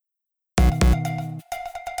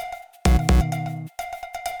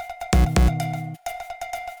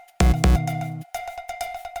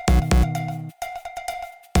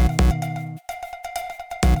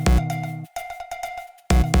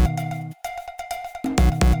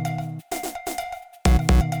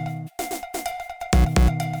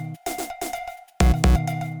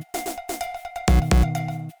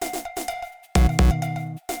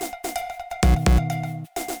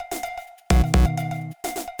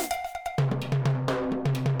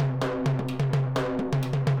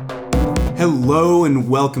Hello and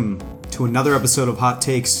welcome to another episode of Hot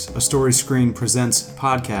Takes, a Story Screen Presents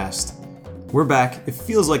podcast. We're back. It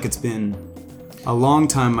feels like it's been a long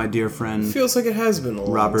time, my dear friend. Feels like it has been a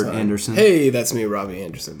long Robert time. Anderson. Hey, that's me, Robbie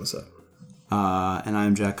Anderson. What's up? And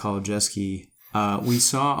I'm Jack Kolodziejski. We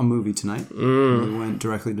saw a movie tonight. We went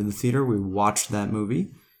directly to the theater. We watched that movie.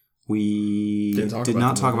 We did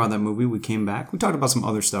not talk about that movie. We came back. We talked about some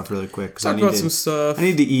other stuff really quick. Talked about some stuff. I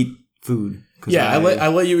need to eat food. Yeah, I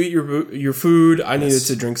let you eat your food. I needed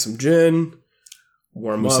to drink some gin.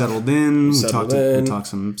 Warm up. We settled in. We talked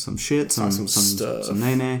some shit, some stuff. some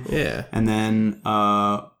nay. Yeah. And then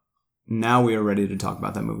now we are ready to talk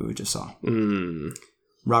about that movie we just saw.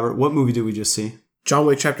 Robert, what movie did we just see? John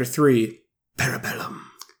Wick Chapter 3, Parabellum.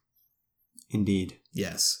 Indeed.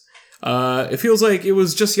 Yes. It feels like it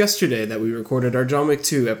was just yesterday that we recorded our John Wick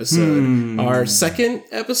 2 episode. Our second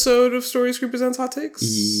episode of Story Screen Presents Hot Takes?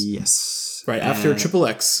 Yes. Right, after Triple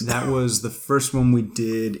X. That was the first one we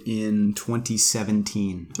did in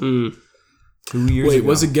 2017. 2 years ago. Wait,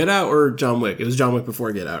 was it Get Out or John Wick? It was John Wick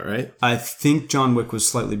before Get Out, right? I think John Wick was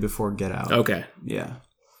slightly before Get Out. Okay. Yeah.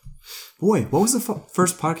 Boy, what was the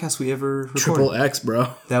first podcast we ever recorded? Triple X,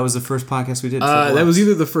 bro. That was the first podcast we did? That was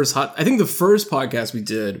either the first I think the first podcast we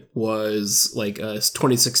did was like a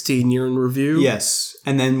 2016 year in review. Yes.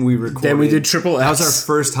 And then we recorded. Then we did Triple X. That was our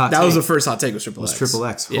first hot take. That was the first hot take was Triple X. Triple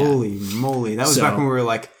X. Yeah. Holy moly. That was back when we were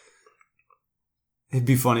like, it'd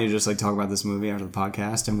be funny to just like talk about this movie after the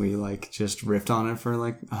podcast, and we like just riffed on it for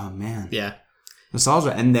like, oh man. Yeah.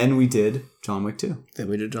 Nostalgia. And then we did John Wick 2. Then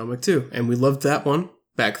we did John Wick 2. And we loved that one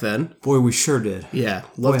back then. Boy, we sure did. Yeah.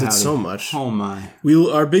 Loved it so much. Oh my.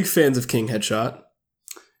 We are big fans of King Headshot.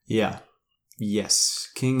 Yeah. Yes.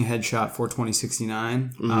 King Headshot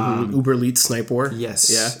 42069. Uber Elite Snipe War.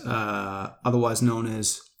 Yes. Yeah. Otherwise known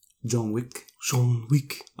as John Wick. John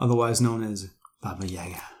Wick. Otherwise known as Baba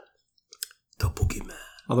Yaga. The Boogeyman.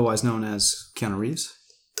 Otherwise known as Keanu Reeves.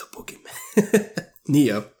 The Boogeyman.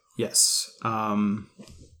 Neo. Yes.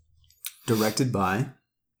 Directed by...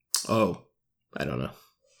 Oh, I don't know.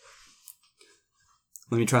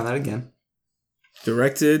 Let me try that again.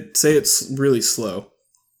 Directed... Say it's really slow.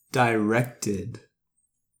 Directed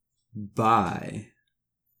by...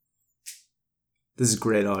 This is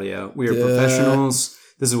great audio. We are professionals.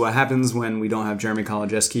 This is what happens when we don't have Jeremy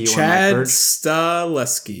Kolodziejski or Chad Mike Birch.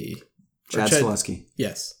 Stahelski. Chad Stahelski.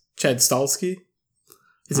 Yes. Chad Stahelski?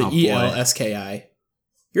 Is it Oh, boy. E-L-S-K-I?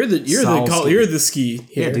 You're the ski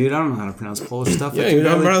here. Yeah, dude, I don't know how to pronounce Polish stuff. Yeah, you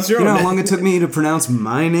don't pronounce your own You know how name. long it took me to pronounce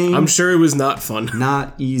my name? I'm sure it was not fun.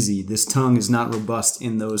 Not easy. This tongue is not robust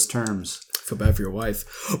in those terms. Feel bad for your wife.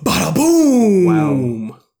 Bada boom!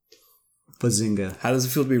 Wow. Bazinga. How does it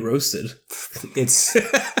feel to be roasted? It's...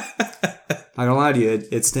 not gonna lie to you,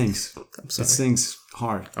 it stinks. I'm sorry. It stings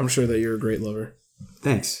hard. I'm sure that you're a great lover.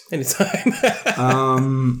 Thanks.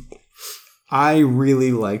 Anytime. I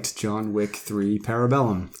really liked John Wick 3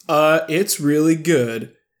 Parabellum. It's really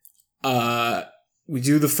good. We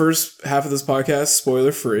do the first half of this podcast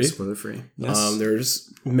spoiler free. Spoiler free. Yes.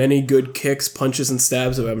 There's many good kicks, punches, and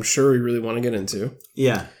stabs that I'm sure we really want to get into.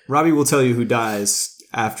 Yeah. Robbie will tell you who dies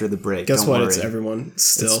after the break. Guess what? Don't worry. It's everyone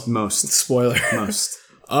still. It's most. Spoiler. Most.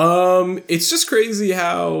 It's just crazy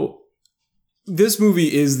how this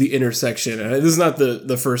movie is the intersection, and this is not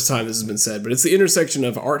the first time this has been said, but it's the intersection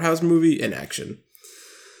of art house movie and action.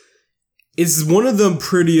 It's one of the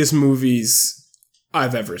prettiest movies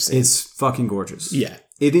I've ever seen. It's fucking gorgeous. Yeah.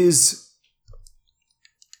 It is...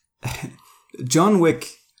 John Wick...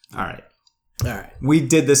 All right. We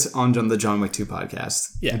did this on the John Wick 2 podcast.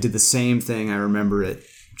 Yeah. We did the same thing. I remember it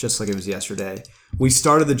just like it was yesterday. We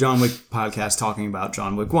started the John Wick podcast talking about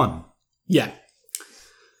John Wick 1. Yeah.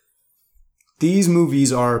 These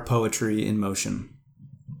movies are poetry in motion.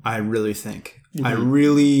 I really think.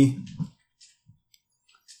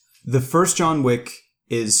 The first John Wick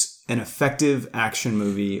is an effective action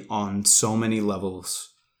movie on so many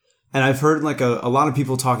levels. And I've heard like a lot of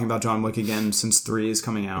people talking about John Wick again since 3 is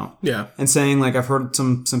coming out. Yeah. And saying like, I've heard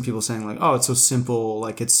some people saying like, oh, it's so simple.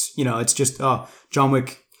 Like it's, it's just, oh, John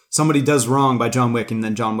Wick, somebody does wrong by John Wick and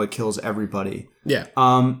then John Wick kills everybody. Yeah.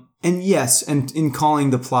 And yes, and in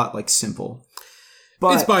calling the plot like simple.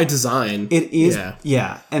 But it's by design. It is.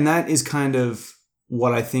 Yeah. And that is kind of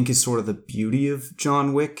what I think is sort of the beauty of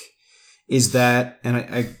John Wick is that,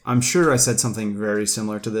 and I'm sure I said something very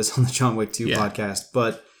similar to this on the John Wick 2 podcast,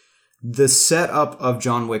 but the setup of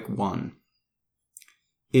John Wick 1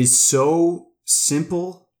 is so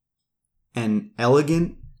simple and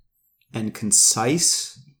elegant and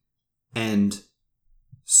concise and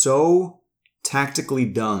so tactically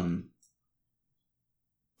done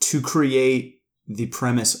to create the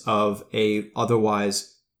premise of a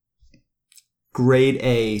otherwise grade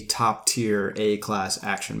A, top tier, A-class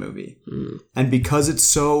action movie. And because it's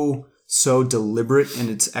so deliberate in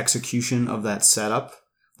its execution of that setup,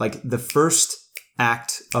 like the first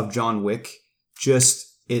act of John Wick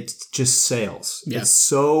it just sails. Yeah. It's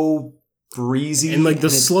so breezy. And like the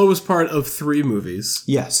slowest part of 3 movies.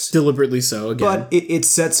 Yes. Deliberately so, again. But it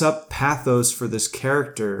sets up pathos for this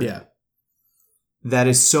character that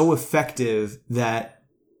is so effective that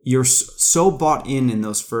you're so bought in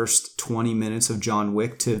those first 20 minutes of John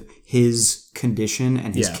Wick to his condition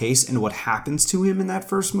and his case and what happens to him in that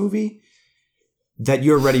first movie that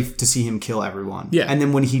you're ready to see him kill everyone. Yeah. And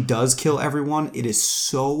then when he does kill everyone, it is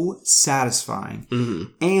so satisfying. Mm-hmm.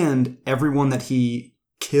 And everyone that he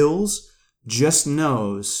kills just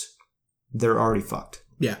knows they're already fucked.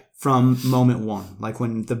 Yeah. From moment one. Like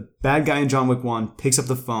when the bad guy in John Wick 1 picks up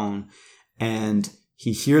the phone and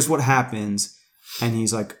he hears what happens and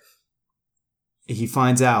he's like, he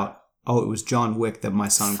finds out, oh, it was John Wick that my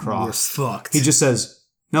son crossed. We're fucked. He just says,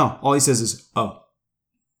 no, all he says is, oh.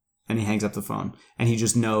 And he hangs up the phone. And he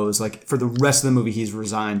just knows, like, for the rest of the movie, he's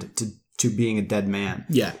resigned to being a dead man.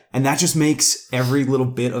 Yeah. And that just makes every little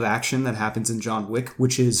bit of action that happens in John Wick,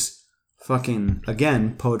 which is fucking,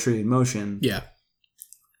 again, poetry in motion. Yeah.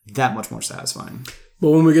 That much more satisfying.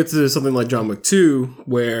 But when we get to something like John Wick 2,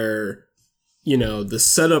 where, you know, the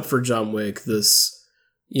setup for John Wick, this,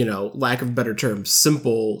 you know, lack of a better term,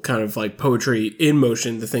 simple kind of like poetry in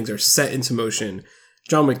motion, the things are set into motion.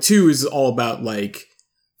 John Wick 2 is all about, like,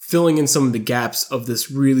 filling in some of the gaps of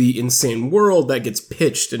this really insane world that gets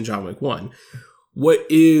pitched in John Wick 1. What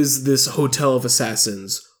is this hotel of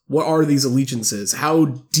assassins? What are these allegiances? How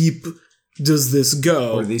deep does this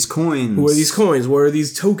go? What are these coins? What are these coins? What are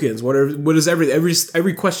these tokens? What is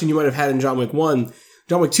every question you might have had in John Wick 1?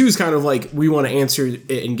 John Wick 2 is kind of like, we want to answer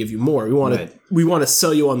it and give you more. We want to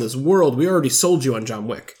sell you on this world. We already sold you on John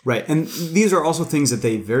Wick. Right. And these are also things that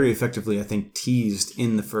they very effectively, I think, teased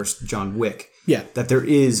in the first John Wick. Yeah. That there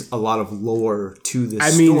is a lot of lore to this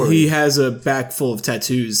story. I mean, he has a back full of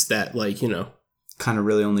tattoos that, like, you know, kind of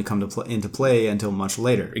really only come into play until much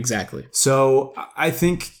later. Exactly. So I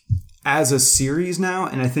think as a series now,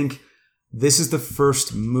 and I think this is the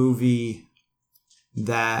first movie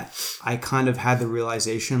that I kind of had the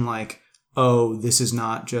realization, like, oh, this is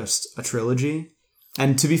not just a trilogy.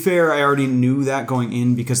 And to be fair, I already knew that going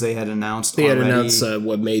in because they had announced May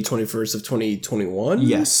 21st of 2021?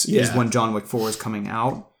 Yes, is when John Wick 4 is coming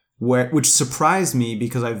out, which surprised me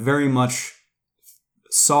because I very much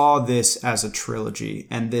saw this as a trilogy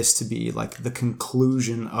and this to be like the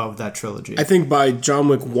conclusion of that trilogy. I think by John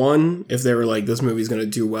Wick 1, if they were like, this movie's going to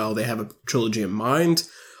do well, they have a trilogy in mind.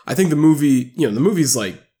 I think the movie's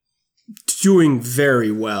like doing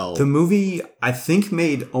very well. The movie, I think,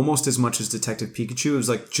 made almost as much as Detective Pikachu. It was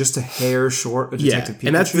like just a hair short of Detective Pikachu.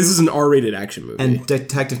 And this is an R-rated action movie. And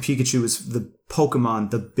Detective Pikachu is the Pokemon,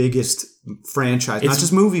 the biggest franchise, not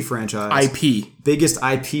just movie franchise. IP. Biggest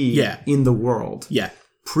IP in the world. Yeah.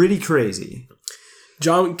 Pretty crazy.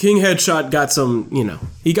 King Headshot got some,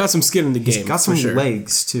 he got some skin in the game. He's got some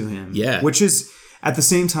legs to him. Yeah. Which is, at the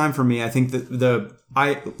same time for me, I think that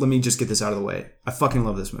let me just get this out of the way. I fucking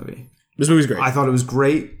love this movie. This movie's great. I thought it was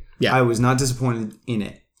great. Yeah. I was not disappointed in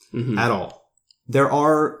it at all. There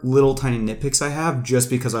are little tiny nitpicks I have just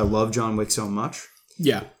because I love John Wick so much.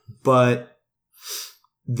 Yeah. But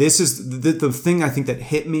this is the thing I think that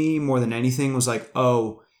hit me more than anything was like,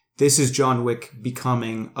 oh, this is John Wick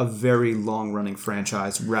becoming a very long-running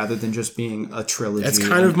franchise rather than just being a trilogy. That's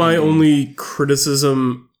kind of my only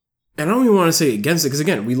criticism. And I don't even want to say against it because,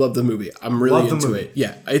 again, we love the movie. I'm really into it.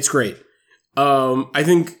 Yeah, it's great. I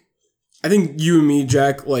think you and me,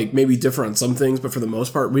 Jack, like maybe differ on some things, but for the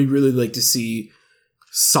most part, we really like to see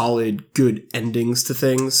solid, good endings to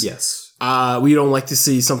things. Yes. We don't like to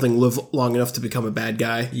see something live long enough to become a bad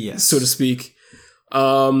guy, so to speak.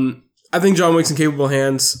 I think John Wick's in capable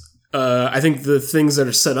hands. I think the things that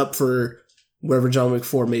are set up for whatever John Wick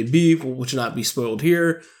 4 may be, which not be spoiled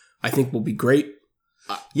here, I think will be great.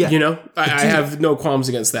 I have no qualms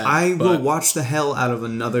against that. I will watch the hell out of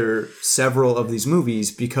several of these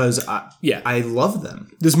movies because I love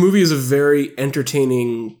them. This movie is a very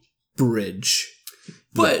entertaining bridge.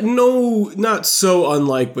 But not so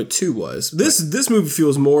unlike what 2 was. This movie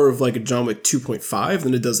feels more of like a John Wick 2.5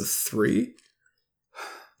 than it does a 3.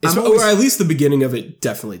 Or at least the beginning of it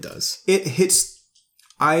definitely does. It hits...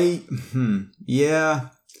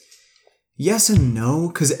 Yes and no,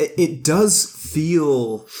 because it does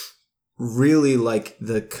feel really like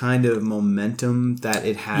the kind of momentum that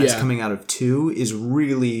it has coming out of 2 is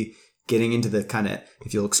really getting into the kind of,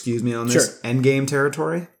 if you'll excuse me on this, endgame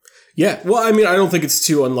territory. Yeah, well, I mean, I don't think it's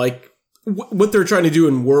too unlike what they're trying to do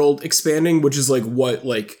in world expanding, which is like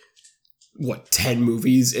what 10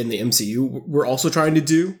 movies in the MCU we're also trying to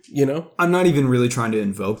do, you know? I'm not even really trying to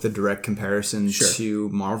invoke the direct comparison to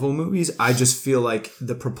Marvel movies. I just feel like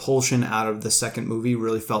the propulsion out of the second movie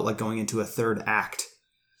really felt like going into a third act,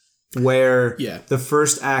 where the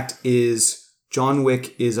first act is John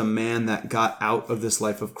Wick is a man that got out of this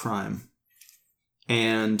life of crime,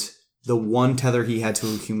 and the one tether he had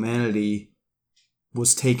to humanity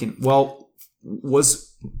was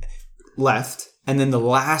left. And then the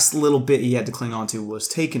last little bit he had to cling on to was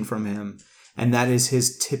taken from him. And that is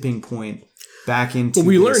his tipping point back into But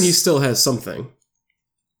we learn he still has something.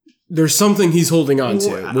 There's something he's holding on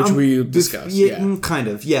to, which we discussed. Yeah, kind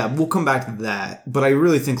of. Yeah, we'll come back to that. But I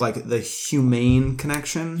really think like the humane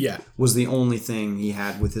connection was the only thing he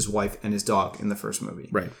had with his wife and his dog in the first movie.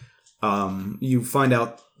 Right. You find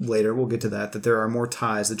out later, we'll get to that there are more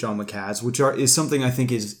ties that John Wick has, which is something I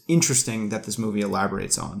think is interesting that this movie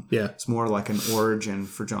elaborates on. Yeah. It's more like an origin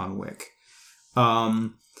for John Wick.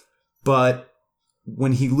 But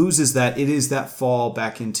when he loses that, it is that fall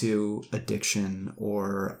back into addiction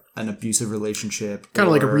or an abusive relationship. Kind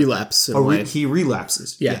of like a relapse. He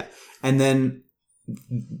relapses. Yeah. And then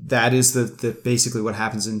that is the basically what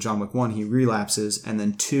happens in John Wick 1. He relapses, and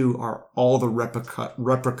then 2 are all the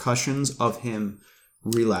repercussions of him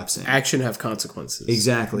relapsing. Action have consequences.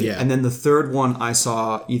 Exactly. Yeah. And then the third one I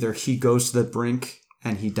saw, either he goes to the brink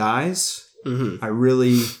and he dies. Mm-hmm. I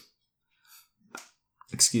really...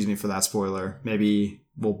 Excuse me for that spoiler. Maybe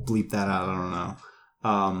we'll bleep that out. I don't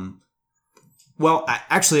know. Well,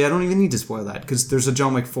 actually, I don't even need to spoil that because there's a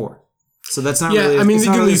John Wick 4. So that's not really... I mean, they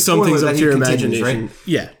can leave some things up to your imagination. Right?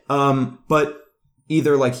 Yeah. But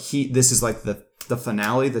either like this is like the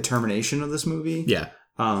finale, the termination of this movie. Yeah.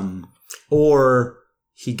 Or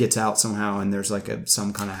he gets out somehow and there's like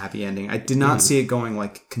some kind of happy ending. I did not see it going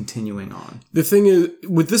like continuing on. The thing is,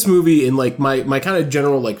 with this movie and like my kind of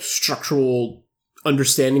general like structural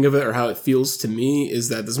understanding of it or how it feels to me is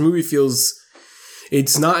that this movie feels...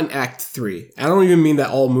 It's not an act 3. I don't even mean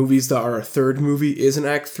that all movies that are a third movie is an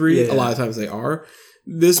act 3. Yeah. A lot of times they are.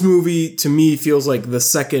 This movie, to me, feels like the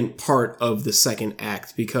second part of the second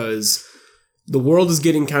act because the world is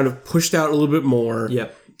getting kind of pushed out a little bit more.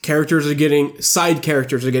 Yep. Side characters are getting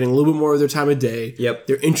a little bit more of their time of day. Yep.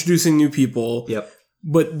 They're introducing new people. Yep.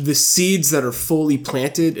 But the seeds that are fully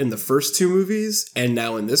planted in the first 2 movies and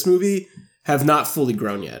now in this movie have not fully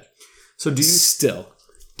grown yet. So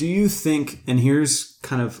do you think, and here's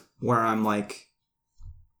kind of where I'm like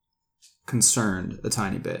concerned a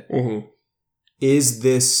tiny bit. Mm-hmm.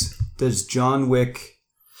 Does John Wick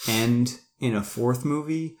end in a 4th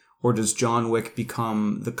movie, or does John Wick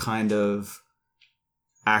become the kind of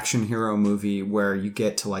action hero movie where you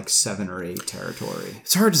get to like 7 or 8 territory?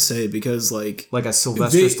 It's hard to say because like a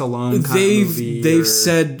Sylvester Stallone kind of movie. They've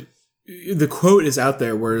said, the quote is out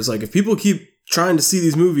there where it's like, if people keep trying to see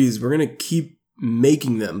these movies, we're going to keep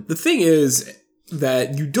making them. The thing is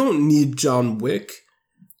that you don't need John Wick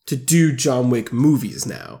to do John Wick movies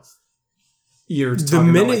now. You're talking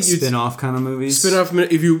about like spin-off kind of movies? Spin-off,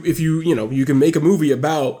 if you can make a movie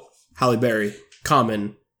about Halle Berry,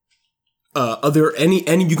 Common,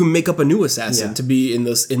 you can make up a new assassin to be in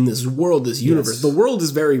this world, this universe. Yes. The world is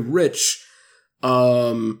very rich,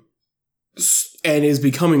 and is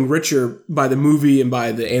becoming richer by the movie and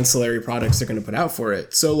by the ancillary products they're going to put out for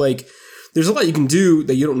it. So like, there's a lot you can do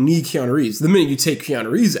that you don't need Keanu Reeves. The minute you take Keanu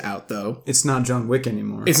Reeves out, though, it's not John Wick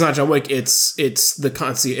anymore. It's not John Wick. It's the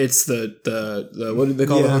what do they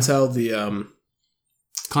call the hotel? The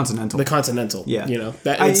Continental. The Continental. Yeah.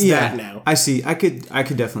 That now. I see. I could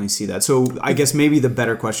definitely see that. So I guess maybe the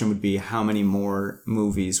better question would be, how many more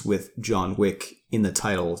movies with John Wick in the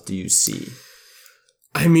title do you see?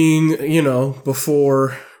 I mean,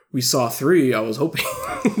 before we saw 3, I was hoping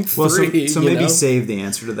 3. So maybe save the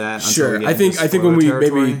answer to that. Sure. I think when we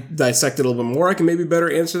maybe dissect it a little bit more, I can maybe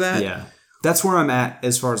better answer that. Yeah. That's where I'm at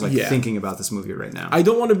as far as thinking about this movie right now. I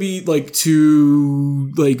don't want to be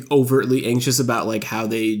too overtly anxious about how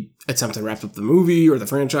they attempt to wrap up the movie or the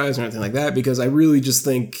franchise or anything like that, because I really just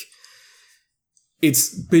think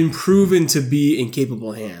it's been proven to be in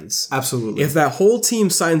capable hands. Absolutely. If that whole team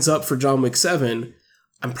signs up for John Wick 7,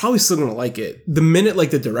 I'm probably still going to like it. The minute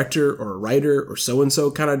the director or a writer or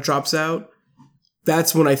so-and-so kind of drops out,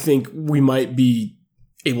 that's when I think we might be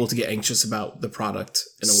able to get anxious about the product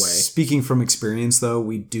in a way. Speaking from experience, though,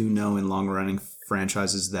 we do know in long-running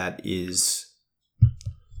franchises that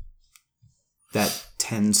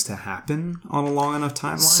tends to happen on a long enough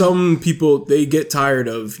timeline. Some people, they get tired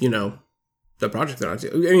of, the project they're on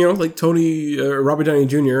to. Like Robert Downey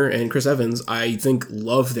Jr. and Chris Evans, I think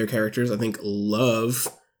love their characters. I think love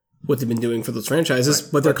what they've been doing for those franchises,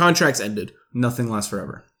 but their contracts ended. Nothing lasts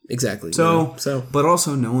forever. Exactly. So, but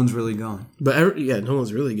also no one's really gone. But no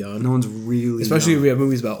one's really gone. No one's really Especially gone. if we have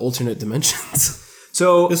movies about alternate dimensions.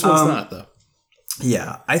 So this one's not, though.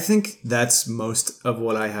 Yeah, I think that's most of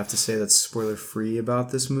what I have to say that's spoiler free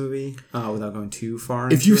about this movie, without going too far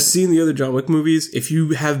into If you've it. seen the other John Wick movies, if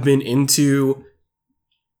you have been into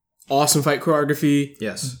awesome fight choreography,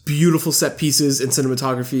 Yes. beautiful set pieces and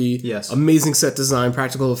cinematography, Yes. amazing set design,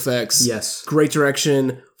 practical effects, Yes. great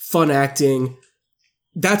direction, fun acting,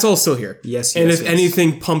 that's all still here. Yes, and yes, if yes.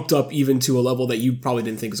 anything, pumped up even to a level that you probably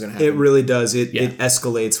didn't think was going to happen. It really does. It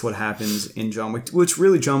escalates what happens in John Wick, which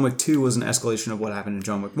really John Wick 2 was an escalation of what happened in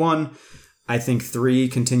John Wick 1. I think 3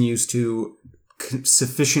 continues to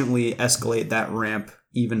sufficiently escalate that ramp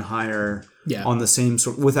even higher on the same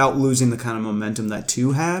sort, without losing the kind of momentum that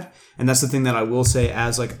 2 had. And that's the thing that I will say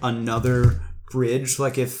as like another bridge,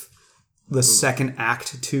 like if the second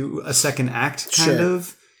act to a second act kind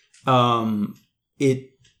of,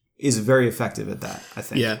 it is very effective at that, I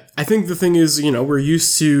think. Yeah. I think the thing is, we're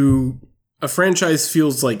used to a franchise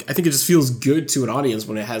feels like, I think it just feels good to an audience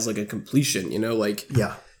when it has like a completion,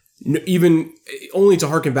 Yeah. Even only to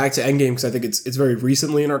harken back to Endgame, because I think it's very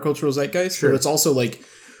recently in our cultural zeitgeist, but it's also like,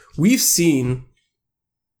 we've seen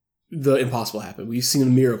the impossible happen. We've seen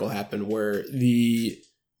the miracle happen where the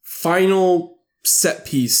final set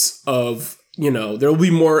piece of, there will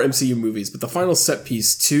be more MCU movies, but the final set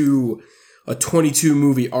piece to a 22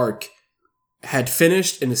 movie arc had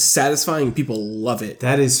finished and is satisfying and people love it.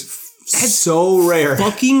 That is so rare.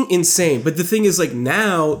 Fucking insane. But the thing is, like,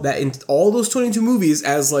 now that in all those 22 movies,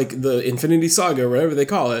 as like the Infinity Saga or whatever they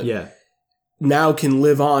call it, now can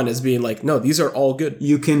live on as being like, no, these are all good.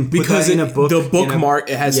 You can put that in a book. The bookmark,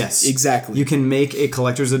 it has, exactly. You can make a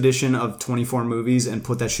collector's edition of 24 movies and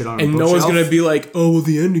put that shit on a bookshelf. And no one's going to be like, oh, well,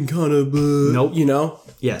 the ending kind of, nope.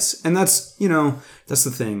 Yes. And that's, that's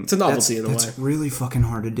the thing. It's a novelty in a way. That's really fucking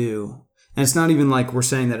hard to do. And it's not even like we're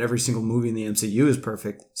saying that every single movie in the MCU is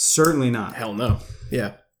perfect. Certainly not. Hell no.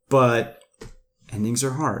 Yeah. But endings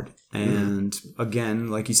are hard. And again,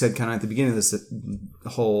 like you said kind of at the beginning of this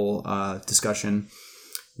whole discussion,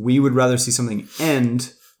 we would rather see something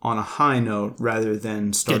end on a high note rather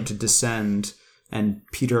than start to descend and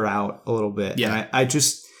peter out a little bit. Yeah. And I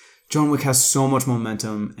just, John Wick has so much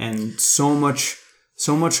momentum and so much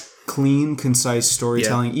clean, concise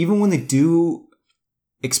storytelling. Even when they do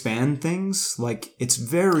expand things, like it's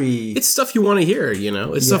stuff you want to hear,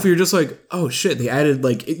 it's stuff where you're just like, oh shit, they added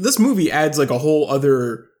this movie adds like a whole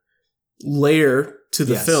other layer to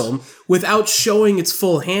the film without showing its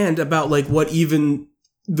full hand about like what even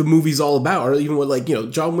the movie's all about, or even what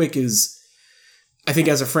John Wick is. I think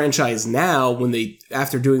as a franchise now, when they,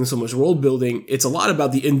 after doing so much world building, it's a lot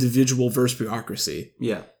about the individual versus bureaucracy.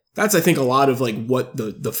 Yeah. That's, I think, a lot of like what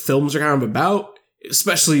the films are kind of about,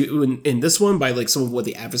 especially in this one, by like some of what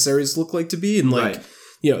the adversaries look like to be. And like,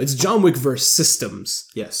 it's John Wick versus systems.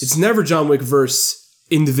 Yes. It's never John Wick versus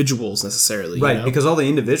individuals necessarily. Right, because all the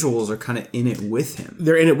individuals are kind of in it with him.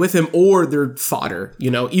 They're in it with him, or they're fodder.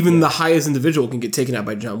 Even the highest individual can get taken out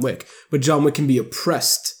by John Wick, but John Wick can be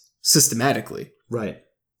oppressed systematically. Right.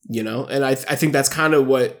 And I think that's kind of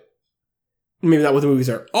what, maybe not what the movies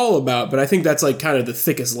are all about, but I think that's like kind of the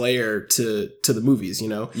thickest layer to the movies,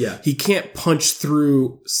 Yeah. He can't punch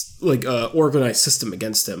through like a organized system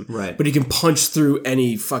against him. Right. But he can punch through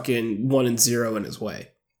any fucking 1 and 0 in his way.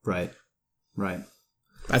 Right. Right.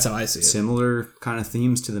 That's how I see it. Similar kind of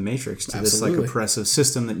themes to the Matrix, to this like oppressive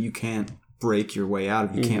system that you can't break your way out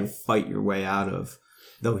of, you can't fight your way out of,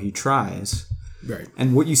 though he tries. Right.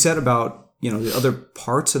 And what you said about, the other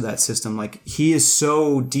parts of that system, like he is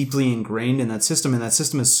so deeply ingrained in that system, and that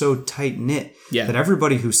system is so tight knit that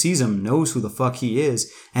everybody who sees him knows who the fuck he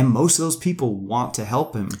is, and most of those people want to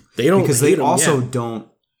help him. They don't, because they also don't.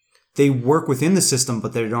 They work within the system,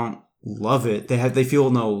 but they don't love it. They feel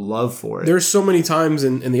no love for it. There's so many times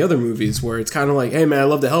in the other movies where it's kind of like, hey man, I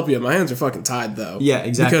love to help you. My hands are fucking tied though. Yeah,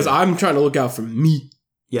 exactly. Because I'm trying to look out for me.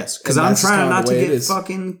 Yes, because I'm trying not to get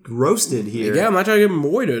fucking roasted here. Yeah, I'm not trying to get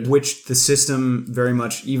moited. Which the system very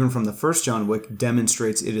much, even from the first John Wick,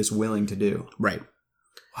 demonstrates it is willing to do. Right.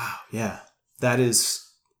 Wow, yeah. That is,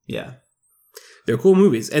 yeah. They're cool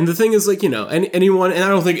movies. And the thing is, like, anyone, and I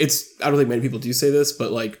don't think many people do say this,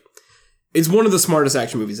 but like, it's one of the smartest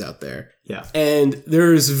action movies out there. Yeah. And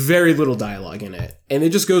there's very little dialogue in it. And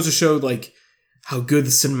it just goes to show, like, how good the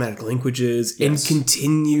cinematic language is and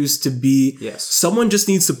continues to be. Yes. Someone just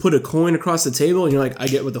needs to put a coin across the table and you're like, I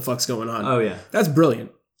get what the fuck's going on. Oh, yeah. That's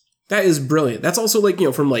brilliant. That is brilliant. That's also like,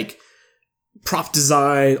 from like prop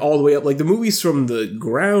design all the way up. Like the movies from the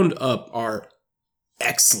ground up are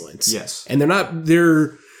excellent. Yes. And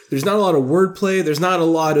they're There's not a lot of wordplay. There's not a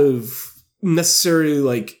lot of necessarily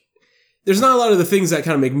like. There's not a lot of the things that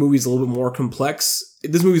kind of make movies a little bit more complex.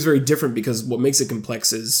 This movie is very different because what makes it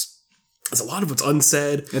complex is a lot of what's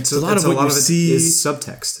unsaid. It's a lot of what you see is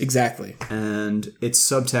subtext. Exactly. And it's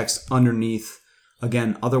subtext underneath,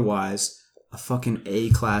 again, otherwise, a fucking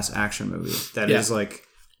A-class action movie that is like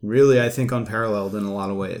really, I think, unparalleled in a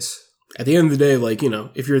lot of ways. At the end of the day, like, you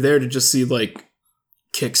know, if you're there to just see like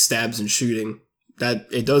kicks, stabs, and shooting, that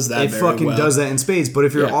it does that very well. It fucking does that in spades. But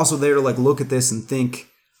if you're also there to like look at this and think,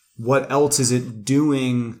 what else is it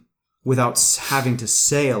doing without having to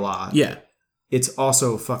say a lot? Yeah. It's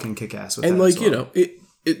also fucking kick-ass with and that. And like, you know,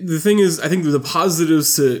 the thing is, I think the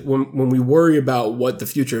positives to when we worry about what the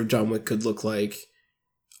future of John Wick could look like,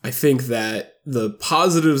 I think that the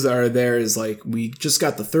positives that are there is like, we just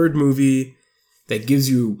got the third movie that gives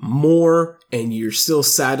you more and you're still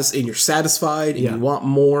satisfied and you want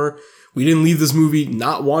more. We didn't leave this movie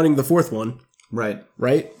not wanting the fourth one. Right.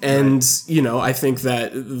 Right. And, you know, I think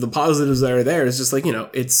that the positives that are there is just like, you know,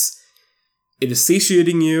 it is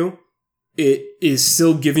satiating you. It is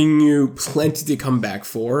still giving you plenty to come back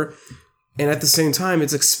for. And at the same time,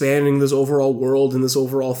 it's expanding this overall world and this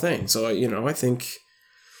overall thing. So, you know, I think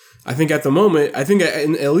at the moment, at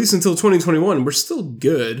least until 2021, we're still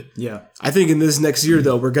good. Yeah. I think in this next year,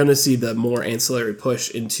 though, we're going to see the more ancillary push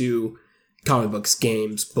into comic books,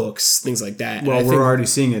 games, books, things like that. Well, we're already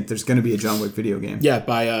seeing it. There's going to be a John Wick video game. Yeah,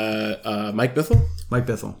 by Mike Bithell. Mike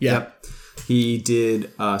Bithell. Yeah. Yep. He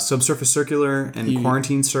did Subsurface Circular and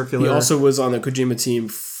Quarantine Circular. He also was on the Kojima team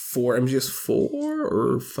for MGS4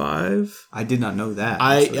 or 5. I did not know that.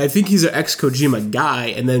 I think he's an ex-Kojima guy,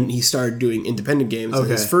 and then he started doing independent games. Okay.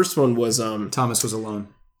 His first one was... Thomas Was Alone.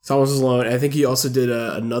 Thomas Was Alone. I think he also did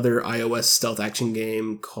another iOS stealth action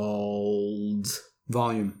game called...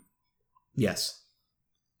 Volume. Yes.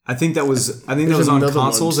 I think that was on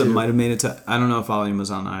consoles. It might have made it to... I don't know if Volume was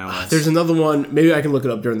on iOS. There's another one. Maybe I can look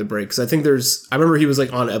it up during the break. Because I think there's... I remember he was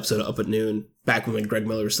like on an episode of Up at Noon back when Greg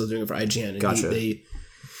Miller was still doing it for IGN. And gotcha.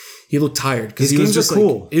 He looked tired. His games are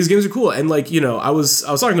cool. His games are cool. And like, you know, I was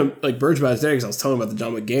talking to like Burge about it today because I was telling him about the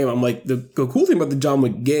John Wick game. I'm like, the cool thing about the John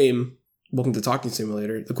Wick game... Welcome to Talking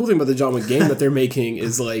Simulator. The cool thing about the John Wick game that they're making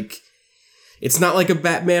is like... It's not like a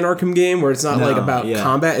Batman Arkham game where it's not like about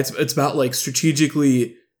combat. It's about like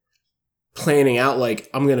strategically planning out like,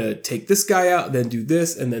 I'm going to take this guy out, then do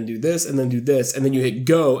this, and then do this, and then do this. And then you hit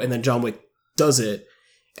go, and then John Wick does it.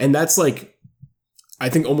 And that's like, I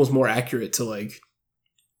think almost more accurate to like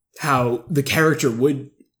how the character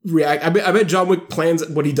would react. I bet John Wick plans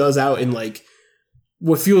what he does out in like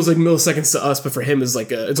what feels like milliseconds to us, but for him is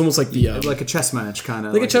like it's almost like the like a chess match kind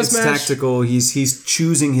of like a chess match. Tactical. He's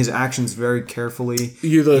choosing his actions very carefully.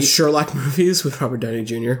 Sherlock movies with Robert Downey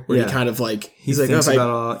Jr. where he kind of like he's like thinks about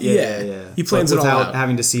all he plans it all without out.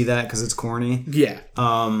 having to see that because it's corny. Yeah.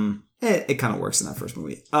 It kind of works in that first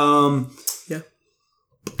movie. Yeah.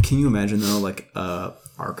 Can you imagine though, like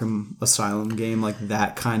Arkham Asylum game, like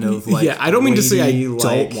that kind of like I don't mean to say I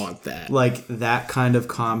don't want that. Like that kind of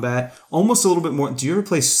combat. Almost a little bit more. Do you ever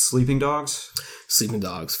play Sleeping Dogs? Sleeping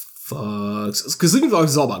Dogs fucks. Because Sleeping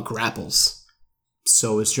Dogs is all about grapples.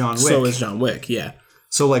 So is John Wick. Yeah.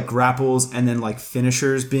 So like grapples and then like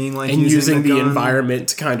finishers being like and using the environment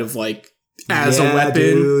to kind of like as a weapon.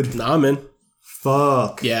 Dude. Nah, man.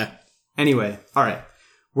 Fuck. Yeah. Anyway, all right.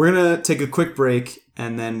 We're going to take a quick break,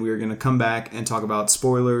 and then we're going to come back and talk about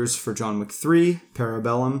spoilers for John Wick 3,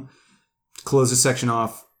 Parabellum. To close this section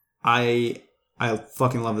off, I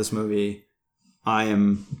fucking love this movie. I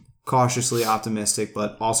am cautiously optimistic,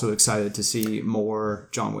 but also excited to see more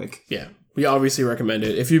John Wick. Yeah, we obviously recommend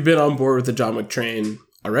it. If you've been on board with the John Wick train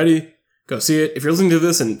already, go see it. If you're listening to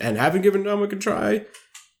this and haven't given John Wick a try,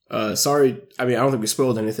 sorry. I mean, I don't think we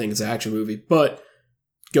spoiled anything. It's an action movie, but...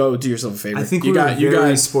 Go do yourself a favor. I think you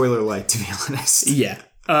guys spoiler light, to be honest. Yeah.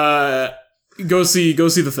 Go see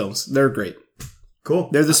the films. They're great. Cool.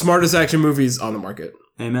 They're the smartest action movies on the market.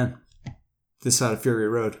 Amen. This side of Fury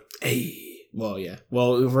Road. Hey. Well, yeah.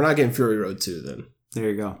 Well, if we're not getting Fury Road 2, then. There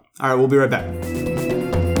you go. All right, we'll be right back.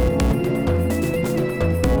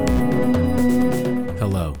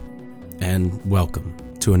 Hello, and welcome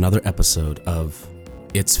to another episode of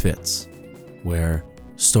It's Fits, where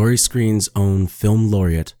Story Screen's own film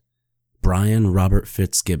laureate, Brian Robert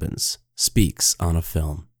Fitzgibbons, speaks on a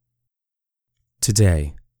film.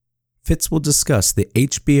 Today, Fitz will discuss the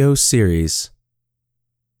HBO series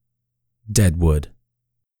Deadwood.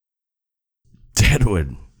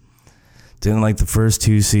 Deadwood. Didn't like the first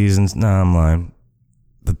 2 seasons. Nah, I'm lying.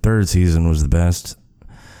 The 3rd season was the best.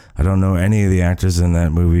 I don't know any of the actors in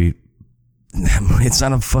that movie. It's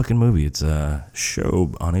not a fucking movie. It's a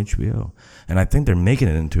show on HBO. And I think they're making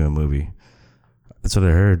it into a movie. That's what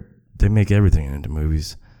I heard. They make everything into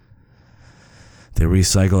movies. They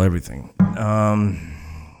recycle everything.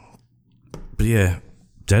 But yeah,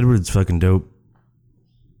 Deadwood's fucking dope.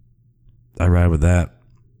 I ride with that.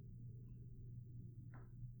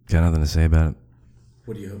 Got nothing to say about it.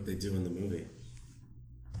 What do you hope they do in the movie?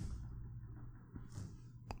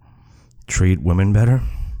 Treat women better?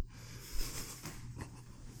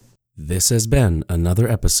 This has been another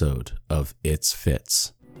episode of It's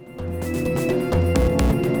Fits.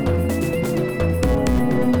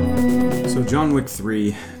 So John Wick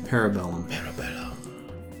 3, Parabellum.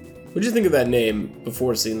 What'd you think of that name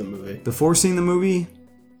before seeing the movie? Before seeing the movie,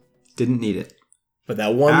 didn't need it. But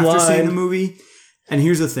that one After line... seeing the movie, and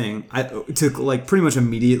here's the thing, to like pretty much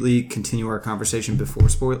immediately continue our conversation before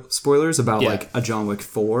spoilers about like a John Wick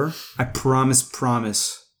 4, I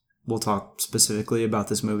promise we'll talk specifically about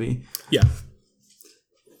this movie. Yeah.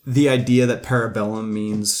 The idea that Parabellum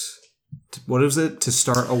means, what is it? To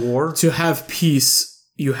start a war? To have peace,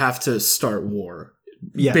 you have to start war.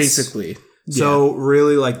 Yes. Basically. So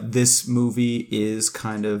really, like, this movie is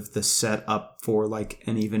kind of the setup for like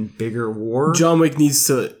an even bigger war. John Wick needs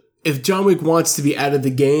to... If John Wick wants to be out of the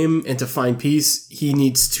game and to find peace, he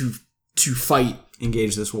needs to fight.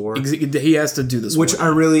 Engage this war. He has to do this Which war. I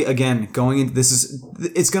really, again, going into this is...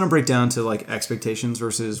 It's going to break down to like expectations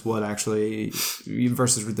versus what actually...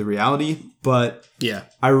 versus the reality. But yeah,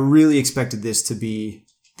 I really expected this to be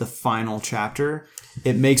the final chapter.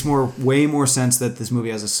 It makes way more sense that this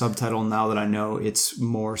movie has a subtitle now that I know it's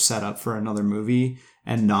more set up for another movie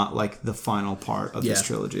and not like the final part of this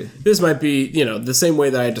trilogy. This might be, the same way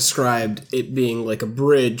that I described it being like a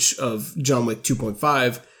bridge of John Wick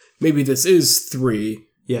 2.5. Maybe this is 3.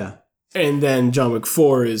 Yeah. And then John Wick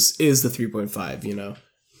 4 is the 3.5,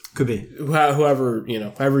 Could be. However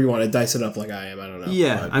you want to dice it up like I am, I don't know.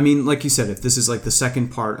 Yeah, I mean, like you said, if this is like the second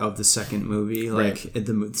part of the second movie, like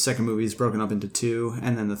the second movie is broken up into 2,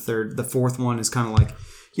 and then the fourth one is kind of like,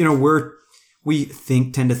 we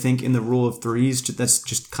tend to think in the rule of threes. That's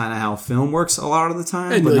just kind of how film works a lot of the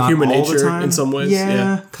time, and but like not human all nature the time. in some ways.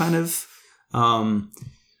 Yeah, kind of.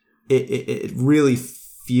 It really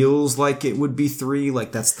feels like it would be 3.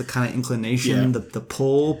 Like that's the kind of inclination, the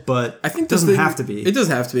pull, but I think it doesn't have to be. It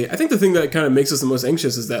doesn't have to be. I think the thing that kind of makes us the most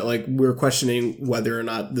anxious is that like we're questioning whether or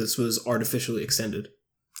not this was artificially extended.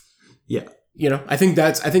 Yeah. I think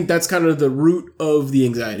that's kind of the root of the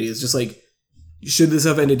anxiety. Is just like, should this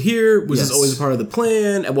have ended here? Was this always a part of the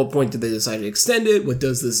plan? At what point did they decide to extend it? What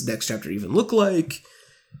does this next chapter even look like?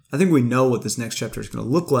 I think we know what this next chapter is going to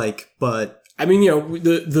look like, but I mean,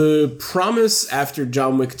 the promise after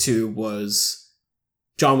John Wick 2 was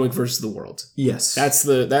John Wick versus the world. Yes.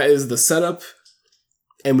 That is the setup,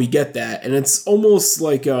 and we get that. And it's almost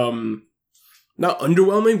like not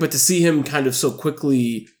underwhelming, but to see him kind of so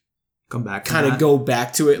quickly come back, kind of go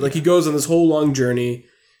back to it. Like he goes on this whole long journey,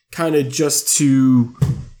 kind of just to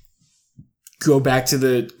go back to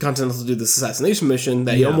the Continental to do this assassination mission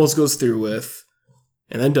that he almost goes through with,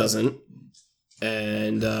 and then doesn't.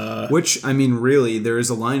 And which, I mean, really, there is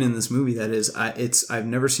a line in this movie that is, I've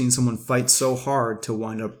never seen someone fight so hard to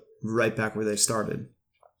wind up right back where they started.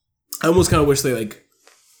 I almost kind of wish they like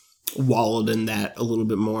wallowed in that a little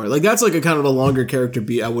bit more. Like that's like a kind of a longer character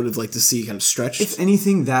beat I would have liked to see kind of stretched. If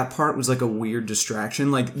anything, that part was like a weird distraction.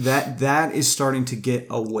 Like that is starting to get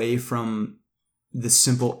away from the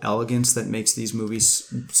simple elegance that makes these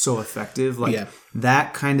movies so effective. Like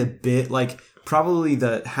that kind of bit, like probably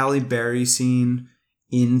the Halle Berry scene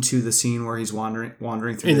into the scene where he's wandering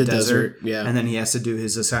through in the desert. Yeah. And then he has to do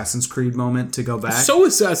his Assassin's Creed moment to go back. So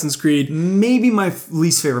Assassin's Creed. Maybe my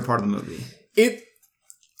least favorite part of the movie.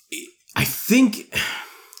 I think...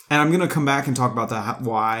 And I'm going to come back and talk about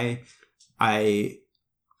why I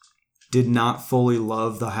did not fully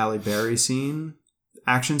love the Halle Berry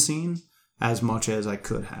action scene, as much as I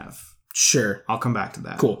could have. Sure. I'll come back to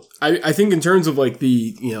that. Cool. I think in terms of like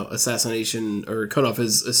the, assassination or cut off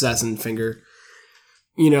his assassin finger,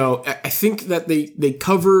 I think that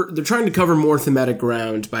they're trying to cover more thematic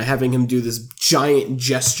ground by having him do this giant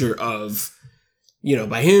gesture of,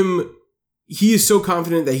 by him, he is so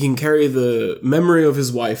confident that he can carry the memory of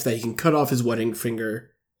his wife, that he can cut off his wedding finger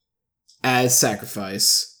as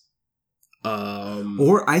sacrifice.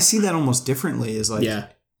 Or I see that almost differently, is like,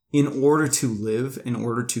 in order to live, in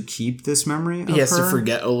order to keep this memory of her, he has to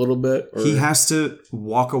forget a little bit. He has to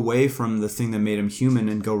walk away from the thing that made him human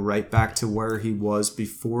and go right back to where he was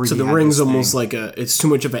before. So the ring's almost like it's too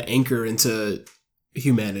much of an anchor into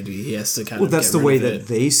humanity. He has to kind of. Well, that's the way that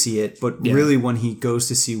they see it. But really, when he goes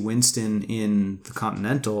to see Winston in the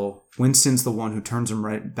Continental, Winston's the one who turns him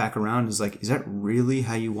right back around and is like, is that really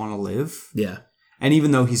how you want to live? Yeah. And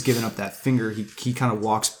even though he's given up that finger, he kind of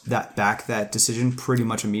walks that decision pretty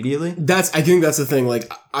much immediately. I think that's the thing.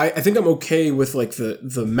 Like, I think I'm okay with like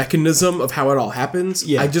the mechanism of how it all happens.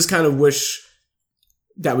 Yeah. I just kind of wish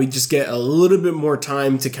that we just get a little bit more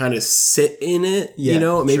time to kind of sit in it. Yeah, you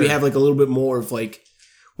know, maybe sure. have like a little bit more of like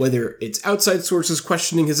whether it's outside sources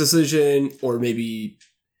questioning his decision or maybe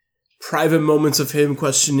private moments of him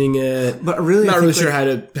questioning it. But really, not really sure how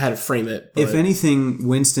to frame it. But. If anything,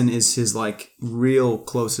 Winston is his like real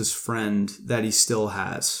closest friend that he still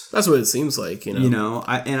has. That's what it seems like, you know. You know,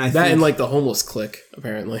 I that think, and like the homeless clique,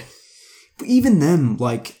 apparently. even them,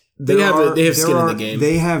 like they have skin in the game.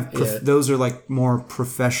 They have those are like more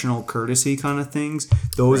professional courtesy kind of things.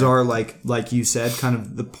 Those are like you said, kind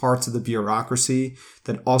of the parts of the bureaucracy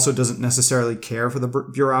that also doesn't necessarily care for the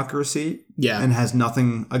bureaucracy. Yeah, and has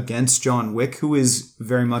nothing against John Wick, who is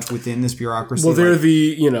very much within this bureaucracy. Well, they're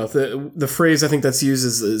the phrase I think that's used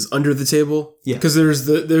is under the table. Yeah, because there's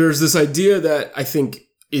this idea that I think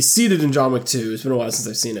is seated in John Wick 2. It's been a while since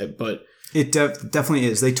I've seen it, but. It definitely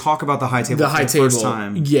is. They talk about the high table for the first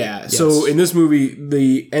time. Yeah. Yes. So in this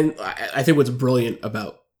movie, and I think what's brilliant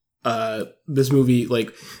about this movie,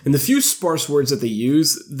 like in the few sparse words that they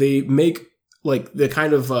use, they make like the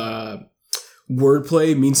kind of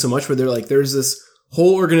wordplay mean so much where they're like, there's this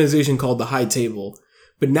whole organization called the High Table.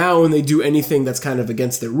 But now when they do anything that's kind of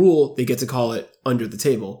against their rule, they get to call it under the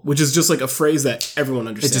table, which is just like a phrase that everyone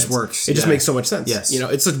understands. It just works. It just makes so much sense. Yes. You know,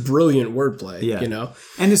 it's such brilliant wordplay, you know?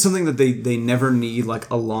 And it's something that they never need like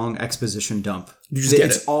a long exposition dump. You just get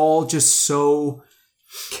it's all just so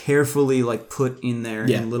carefully like put in there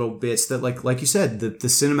in little bits that like you said, the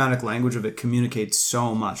cinematic language of it communicates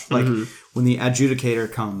so much. Like when the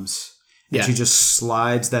adjudicator comes and she just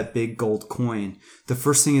slides that big gold coin, the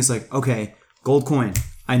first thing is like, okay, gold coin.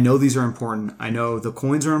 I know these are important. I know the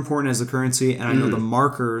coins are important as the currency, and I know the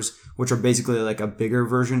markers, which are basically like a bigger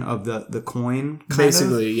version of the coin,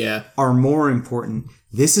 are more important.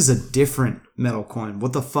 This is a different metal coin.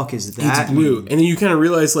 What the fuck is that? It's blue. And then you kind of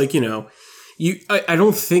realize, like, you know, I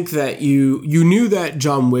don't think that you knew that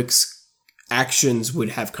John Wick's actions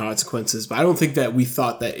would have consequences, but I don't think that we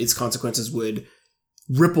thought that its consequences would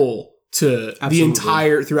ripple to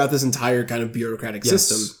throughout this entire kind of bureaucratic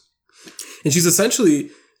system. And she's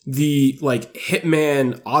essentially the like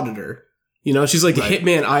hitman auditor, you know, she's like a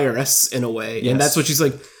hitman IRS in a way. And that's what she's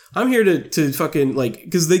like, I'm here to fucking like,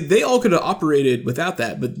 because they all could have operated without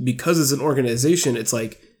that. But because it's an organization, it's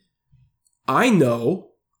like, I know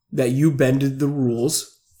that you bended the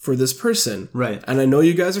rules for this person. Right. And I know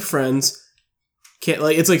you guys are friends. Can't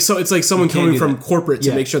like, it's like someone coming from corporate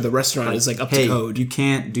to make sure the restaurant is like up to code. You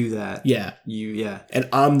can't do that. Yeah. And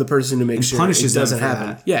I'm the person to make sure it doesn't happen.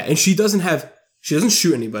 That. Yeah. And she doesn't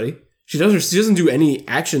shoot anybody. She doesn't do any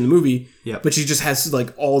action in the movie. Yeah. But she just has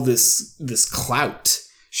like all this clout.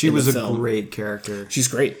 She was a great character. She's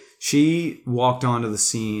great. She walked onto the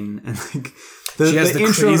scene and like she has the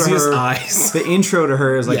craziest eyes. The intro to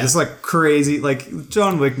her is like this like crazy, like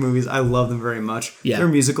John Wick movies. I love them very much. Yeah. Their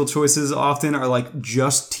musical choices often are like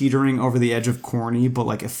just teetering over the edge of corny, but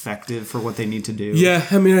like effective for what they need to do. Yeah.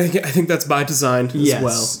 I mean, I think that's by design as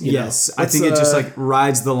well. Yes. I think it just like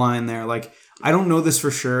rides the line there. Like, I don't know this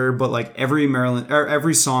for sure, but like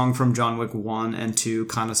every song from John Wick 1 and 2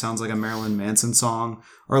 kind of sounds like a Marilyn Manson song,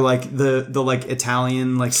 or like the like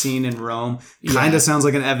Italian like scene in Rome kind of sounds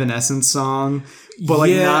like an Evanescence song, but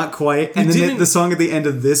like not quite. And then the song at the end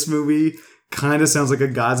of this movie kind of sounds like a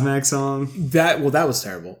Godsmack song. That was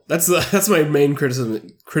terrible. That's my main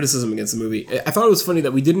criticism against the movie. I thought it was funny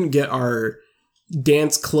that we didn't get our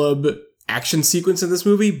dance club action sequence in this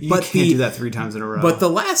movie, but you can't do that 3 times in a row. But the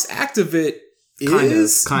last act of it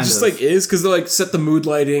is because they're like set the mood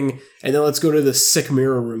lighting and then let's go to the sick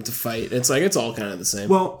mirror room to fight. It's like it's all kind of the same.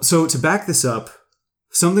 Well, so to back this up,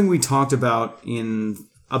 something we talked about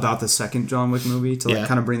about the second John Wick movie to like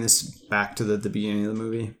kind of bring this back to the beginning of the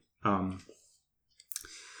movie.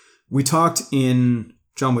 We talked in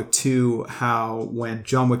John Wick 2 how when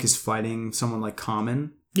John Wick is fighting someone like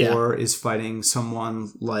Common or is fighting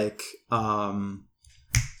someone like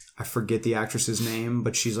I forget the actress's name,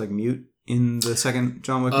 but she's like mute in the second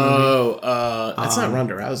John Wick movie. Oh, that's not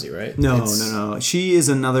Ronda Rousey, right? No. She is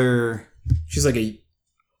another... She's like a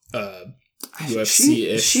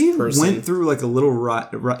UFC-ish person. She went through like a little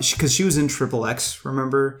rut because she was in Triple X,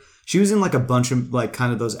 remember? She was in like a bunch of like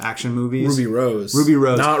kind of those action movies. Ruby Rose.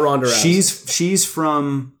 Not Ronda Rousey. She's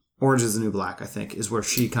from Orange is the New Black, I think, is where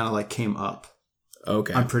she kind of like came up.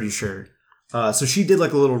 Okay. I'm pretty sure. So she did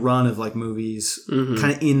like a little run of like movies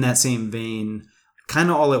kind of in that same vein, kind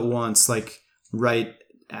of all at once, like right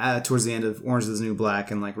towards the end of Orange is the New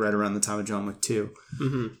Black and like right around the time of John Wick 2.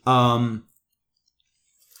 Mm-hmm.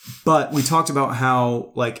 But we talked about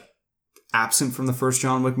how like absent from the first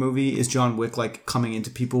John Wick movie is John Wick like coming into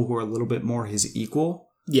people who are a little bit more his equal.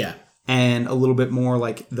 Yeah. And a little bit more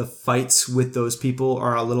like the fights with those people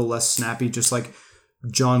are a little less snappy, just like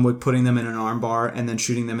John Wick putting them in an armbar and then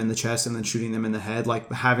shooting them in the chest and then shooting them in the head,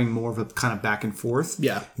 like having more of a kind of back and forth.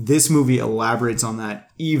 Yeah. This movie elaborates on that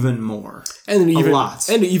even more. And even, a lot.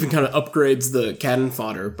 And it even kind of upgrades the cannon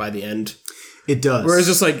fodder by the end. It does. Whereas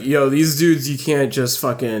just like, yo, these dudes, you can't just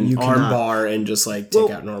fucking armbar and just like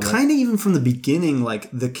take out normal. Kind of even from the beginning, like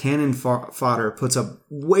the cannon fodder puts up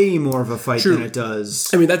way more of a fight than it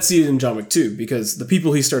does. I mean, that's seen in John Wick 2 because the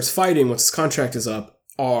people he starts fighting once his contract is up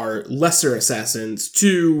are lesser assassins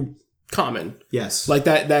to common. Yes. Like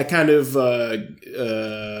that kind of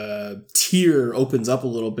tier opens up a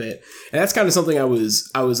little bit. And that's kind of something I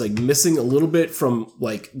was like missing a little bit from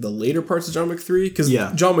like the later parts of John Wick 3 because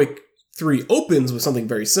John Wick 3 opens with something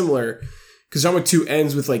very similar because John Wick 2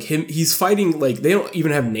 ends with like he's fighting like they don't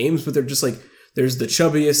even have names, but they're just like there's the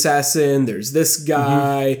chubby assassin, there's this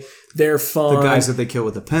guy, they're fun, the guys that they kill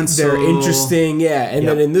with the pencil, they're interesting, and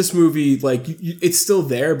then in this movie like it's still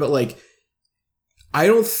there, but like I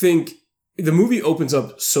don't think the movie opens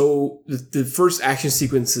up so the first action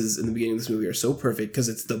sequences in the beginning of this movie are so perfect because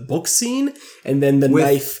it's the book scene and then the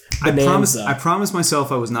knife bonanza. I promised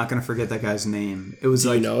myself I was not going to forget that guy's name. It was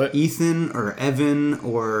Ethan or Evan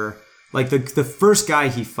or like the first guy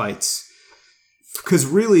he fights. Because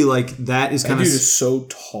really, like that is kind of dude is so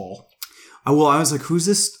tall. I was like, who's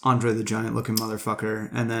this Andre the Giant looking motherfucker?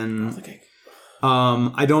 And then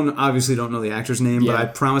I obviously don't know the actor's name, but I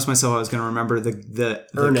promised myself I was going to remember the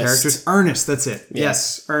characters. Ernest, that's it. Yeah.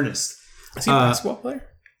 Yes, Ernest. Is he a basketball player?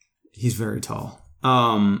 He's very tall.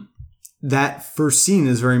 That first scene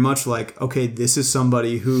is very much like, okay, this is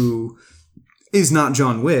somebody who is not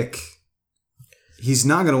John Wick. He's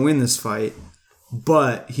not going to win this fight,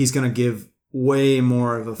 but he's going to give way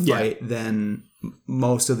more of a fight than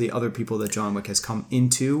most of the other people that John Wick has come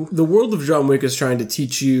into. The world of John Wick is trying to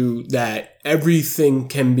teach you that everything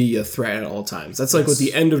can be a threat at all times. That's like what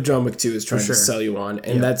the end of John Wick 2 is trying to sell you on.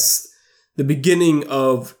 And that's the beginning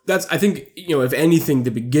of... I think, if anything,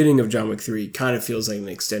 the beginning of John Wick 3 kind of feels like an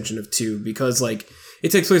extension of 2 because, like, it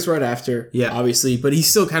takes place right after, obviously, but he's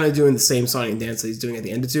still kind of doing the same song and dance that he's doing at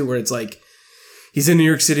the end of 2 where it's like, he's in New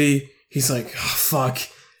York City, he's like, oh, fuck,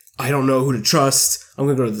 I don't know who to trust. I'm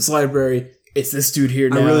going to go to this library. It's this dude here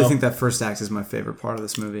now. I really think that first act is my favorite part of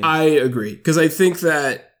this movie. I agree. Because I think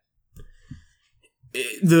that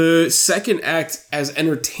the second act, as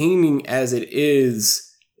entertaining as it is,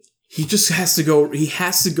 he has to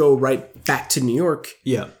go right back to New York.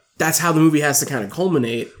 Yeah. That's how the movie has to kind of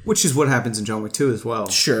culminate. Which is what happens in John Wick 2 as well.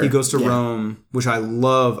 Sure. He goes to Rome, which I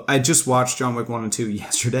love. I just watched John Wick 1 and 2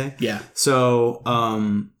 yesterday. Yeah. So,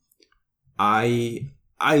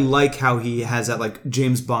 I like how he has that like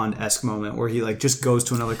James Bond-esque moment where he like just goes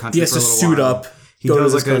to another country. He has to suit up. He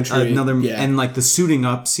does like another and like the suiting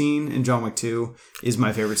up scene in John Wick 2 is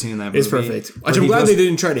my favorite scene in that movie. It's perfect. I'm glad they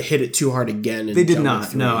didn't try to hit it too hard again. They did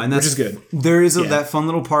not. No, and which is good. There is that fun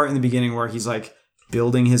little part in the beginning where he's like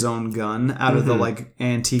building his own gun out of the like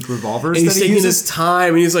antique revolvers. And he's taking his time,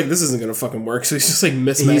 and he's like, "This isn't going to fucking work." So he's just like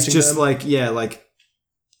mismatching. He's just them. like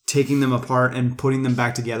taking them apart and putting them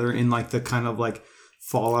back together in like the kind of like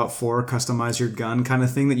Fallout 4 customize your gun kind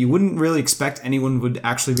of thing that you wouldn't really expect anyone would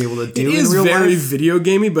actually be able to do in real life. It is very video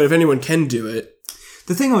gamey, but if anyone can do it.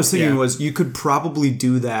 The thing I was thinking was you could probably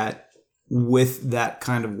do that with that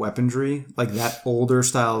kind of weaponry, like that older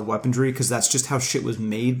style of weaponry, because that's just how shit was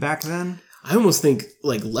made back then. I almost think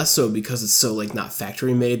like less so because it's so like not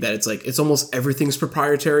factory made that it's like it's almost everything's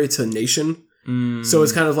proprietary to nation. So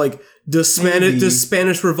it's kind of like does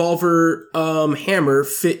Spanish revolver hammer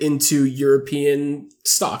fit into European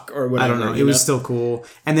stock or whatever? I don't know. It was still cool.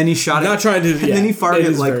 And then he shot Not trying to. And then he fired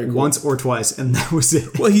it like once or twice, and that was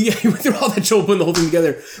it. Well, he went through all that trouble putting the whole thing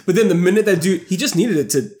together. But then the minute that dude, he just needed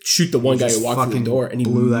it to shoot the one guy who walked through the door, and he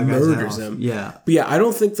blew that guy's murders head him. Yeah. But yeah, I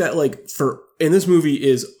don't think that like in this movie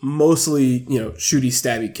is mostly shooty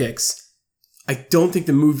stabby kicks. I don't think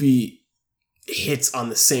the movie hits on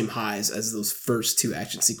the same highs as those first two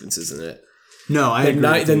action sequences in it. No, I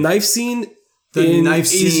agree. The knife scene.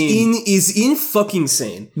 Is in fucking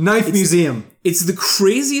insane. Museum. It's the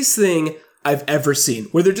craziest thing I've ever seen.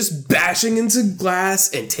 Where they're just bashing into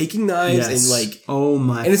glass and taking knives and like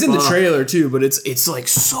and it's in the trailer too, but it's like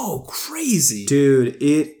so crazy. Dude,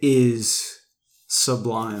 it is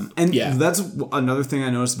sublime. And that's another thing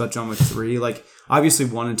I noticed about John Wick 3. Like obviously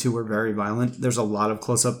 1 and 2 were very violent. There's a lot of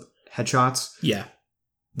close up headshots. Yeah.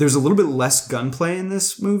 there's a little bit less gunplay in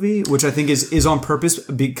this movie, which I think is on purpose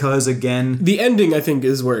because, again... The ending, I think,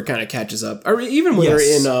 is where it kind of catches up. Or even when they're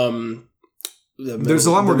in... there's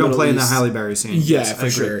a lot more gunplay in the Halle Berry scene. Yeah, yes, for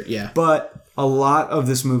sure, yeah. But a lot of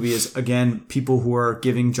this movie is, again, people who are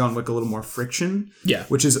giving John Wick a little more friction. Yeah.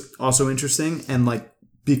 Which is also interesting. And, like,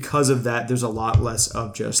 because of that, there's a lot less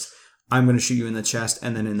of just... I'm going to shoot you in the chest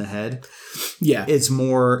and then in the head. Yeah. It's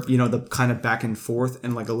more, the kind of back and forth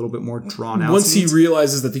and like a little bit more drawn out. Once he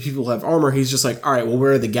realizes that the people have armor, he's just like, all right, well,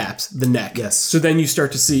 where are the gaps? The neck. Yes. So then you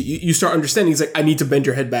start to see, you start understanding, he's like, I need to bend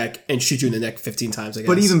your head back and shoot you in the neck 15 times, I guess.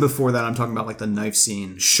 But even before that, I'm talking about like the knife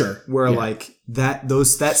scene. Sure. Where like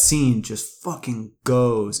that scene just fucking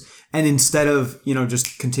goes. And instead of,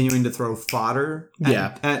 just continuing to throw fodder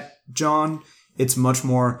at John, it's much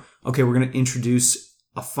more, okay, we're going to introduce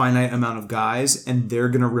a finite amount of guys, and they're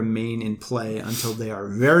going to remain in play until they are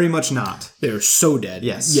very much not. They're so dead.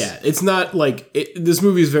 Yes. Yeah. It's not like... this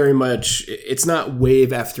movie is very much... It's not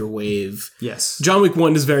wave after wave. Yes. John Wick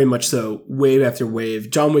 1 is very much so wave after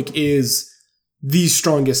wave. John Wick is the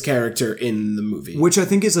strongest character in the movie. Which I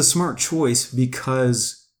think is a smart choice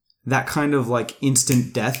because that kind of like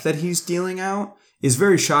instant death that he's dealing out is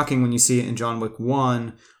very shocking when you see it in John Wick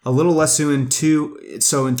 1. A little less so in 2.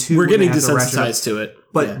 So in 2... We're getting desensitized to it.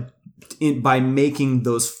 But by making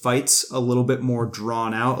those fights a little bit more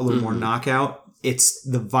drawn out, a little more knockout, it's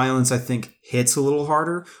the violence, I think, hits a little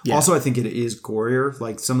harder. Yeah. Also, I think it is gorier.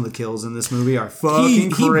 Like, some of the kills in this movie are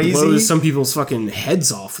fucking crazy. He blows some people's fucking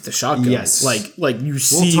heads off with the shotgun. Yes. Like you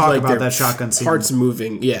see talk like about their that shotgun scene. Parts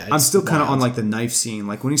moving. Yeah. I'm still kind of on like the knife scene.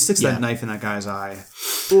 Like when he sticks that knife in that guy's eye.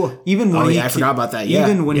 Even when I forgot about that. Yeah.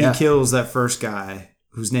 Even when he kills that first guy,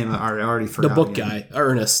 whose name I already forgot. The book guy,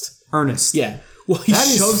 Ernest. Yeah. Well, he that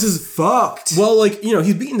shoves his fucked. Well, like,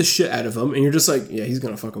 he's beating the shit out of him, and you're just like, yeah, he's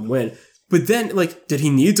gonna fucking win. But then, like, did he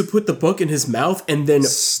need to put the book in his mouth and then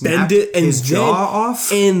bend it and his jaw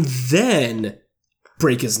off and then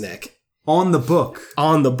break his neck on the book?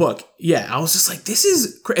 On the book, yeah. I was just like, this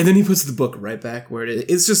is, and then he puts the book right back where it is.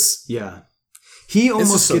 It's just, yeah. He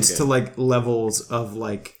almost gets to like levels of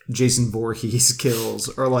like Jason Voorhees kills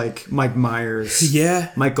or like Mike Myers.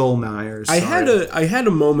 Yeah. Michael Myers. I had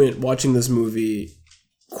a moment watching this movie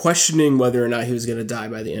questioning whether or not he was going to die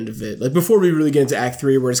by the end of it. Like before we really get into Act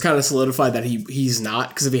 3 where it's kind of solidified that he's not,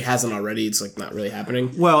 because if he hasn't already, it's like not really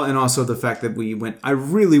happening. Well, and also the fact that I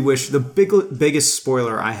really wish the biggest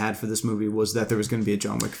spoiler I had for this movie was that there was going to be a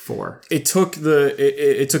John Wick 4. It took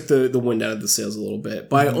the wind out of the sails a little bit,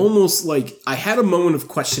 but I almost I had a moment of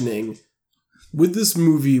questioning, would this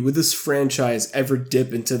movie, would this franchise ever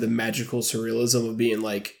dip into the magical surrealism of being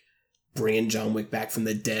like bringing John Wick back from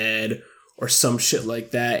the dead or some shit like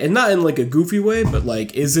that, and not in like a goofy way, but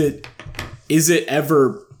like, is it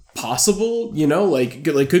ever possible? Like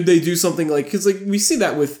could they do something like, because like we see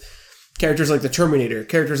that with characters like the Terminator,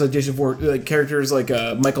 characters like Jason Voorhees, like characters like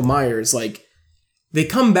Michael Myers, like they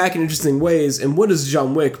come back in interesting ways. And what is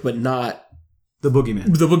John Wick, but not the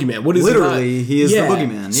Boogeyman? The Boogeyman. What is literally? He is the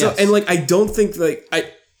Boogeyman. Yes. So, and like I don't think like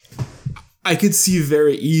I could see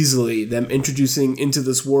very easily them introducing into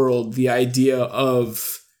this world the idea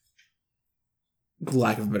of,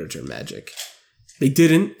 lack of a better term, magic. They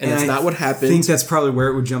didn't, and that's not what happened. I think that's probably where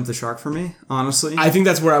it would jump the shark for me, honestly. I think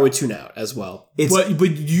that's where I would tune out as well. But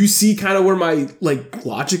you see kind of where my like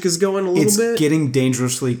logic is going a little bit? It's getting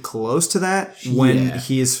dangerously close to that when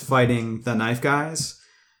he is fighting the knife guys.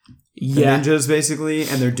 The ninjas, basically,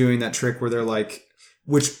 and they're doing that trick where they're like,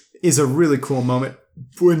 which is a really cool moment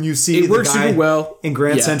when you see it works super well in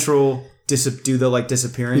Grand Central do the like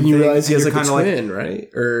disappearing and you thing, realize he has like a twin, right?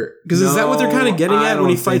 Or because is that what they're kind of getting at when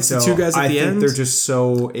he fights the two guys at the end? They're just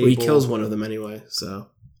so able. Well, he kills one of them anyway, so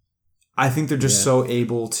I think they're just so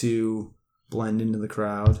able to blend into the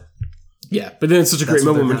crowd. Yeah, but then it's such a great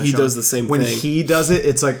moment when he does the same thing. When he does it,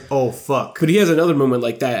 it's like, oh fuck. But he has another moment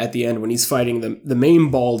like that at the end when he's fighting the main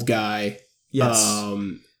bald guy. Yes.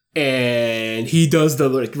 And he does the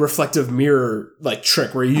like reflective mirror like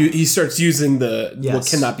trick where he starts using the what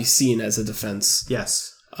cannot be seen as a defense.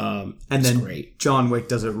 Yes. And then great. John Wick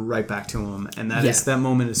does it right back to him, and that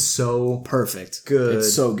moment is so perfect. Good.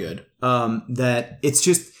 It's so good. That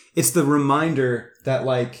it's the reminder that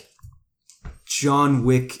like John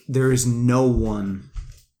Wick, there is no one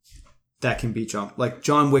that can beat John. Like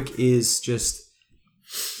John Wick is just.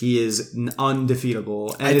 He is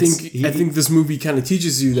undefeatable. And I think this movie kind of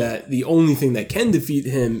teaches you that the only thing that can defeat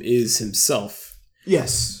him is himself.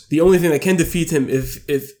 Yes. The only thing that can defeat him if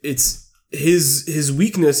it's his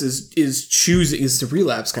weakness is to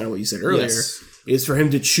relapse, kind of what you said earlier, is for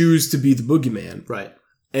him to choose to be the boogeyman. Right.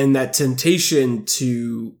 And that temptation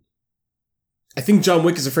to I think John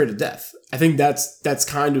Wick is afraid of death. I think that's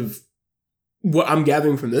kind of what I'm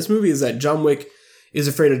gathering from this movie, is that John Wick is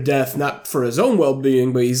afraid of death, not for his own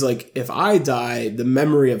well-being, but he's like, if I die, the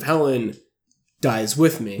memory of Helen dies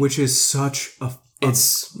with me. Which is such a...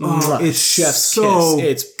 It's chef's so kiss.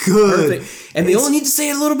 It's good. Perfect. And they only need to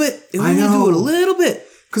say it a little bit. They only I need to know. do it a little bit.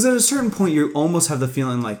 Because at a certain point, you almost have the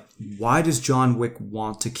feeling like, why does John Wick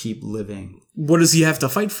want to keep living? What does he have to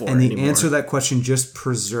fight for And the anymore? answer to that question, just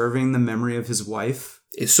preserving the memory of his wife.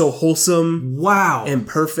 Is so wholesome. Wow. And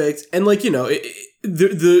perfect. And like,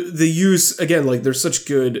 the use, again, like there's such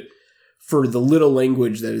good, for the little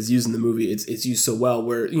language that is used in the movie, it's used so well,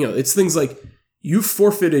 where, it's things like, you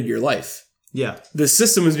forfeited your life. Yeah. The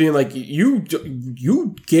system is being like, you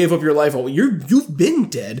gave up your life. You've been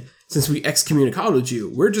dead since we excommunicated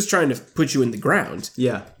you. We're just trying to put you in the ground.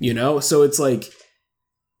 Yeah. So it's like,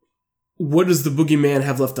 what does the boogeyman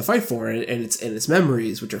have left to fight for? And it's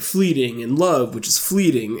memories, which are fleeting, and love, which is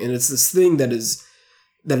fleeting, and it's this thing that is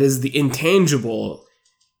the intangible.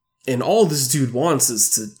 And all this dude wants is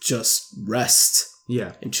to just rest,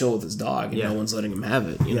 and chill with his dog, and no one's letting him have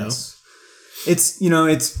it. You know. It's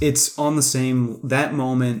it's on the same, that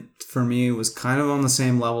moment for me was kind of on the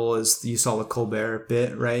same level as you saw the Colbert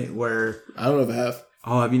bit, right? Where I don't know if I have.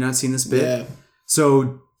 Oh, have you not seen this bit? Yeah.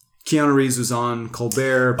 So Keanu Reeves was on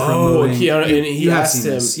Colbert promoting. Keanu, and he asked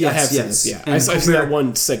him. This. I have seen this. Yeah, I've seen that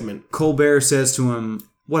one segment. Colbert says to him,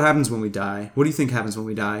 "What happens when we die? What do you think happens when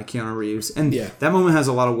we die?" Keanu Reeves, and that moment has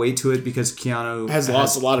a lot of weight to it because Keanu has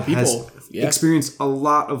lost a lot of people. Experienced a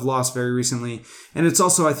lot of loss very recently, and it's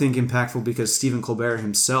also, I think, impactful because Stephen Colbert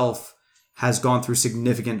himself has gone through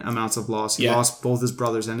significant amounts of loss. He lost both his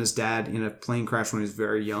brothers and his dad in a plane crash when he was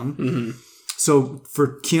very young. Mm-hmm. So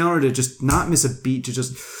for Keanu to just not miss a beat, to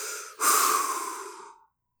just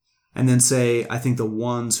and then say, "I think the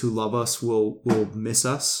ones who love us will miss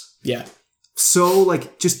us." Yeah. So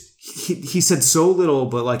like just. He said so little,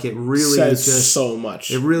 but like it really says just so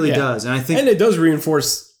much. It really does, and I think, and it does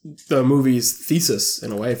reinforce the movie's thesis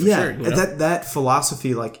in a way. For sure, that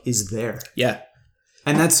philosophy like is there. Yeah,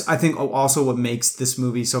 and that's, I think, also what makes this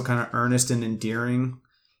movie so kind of earnest and endearing,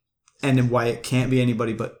 and why it can't be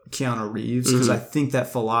anybody but Keanu Reeves, because I think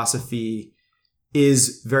that philosophy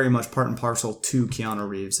is very much part and parcel to Keanu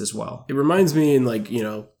Reeves as well. It reminds me, and like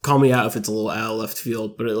call me out if it's a little out of left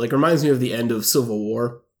field, but it like reminds me of the end of Civil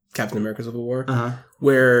War. Captain America Civil War,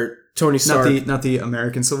 where Tony Stark... Not the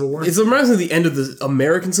American Civil War? It reminds me of the end of the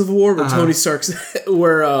American Civil War, where Tony Stark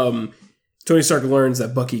learns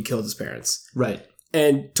that Bucky killed his parents. Right.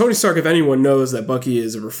 And Tony Stark, if anyone, knows that Bucky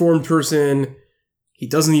is a reformed person. He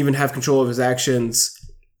doesn't even have control of his actions.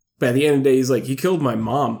 But at the end of the day, he's like, he killed my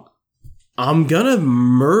mom. I'm gonna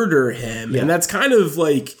murder him. Yeah. And that's kind of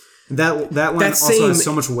like... That line also has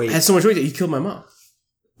so much weight. Has so much weight that he killed my mom.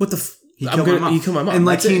 What the... He killed my mom. And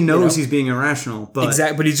like he knows he's being irrational, but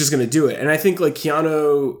but he's just going to do it. And I think like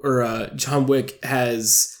Keanu or John Wick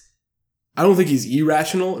has, I don't think he's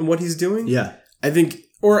irrational in what he's doing. Yeah. I think,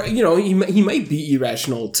 or he might be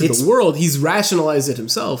irrational to the world. He's rationalized it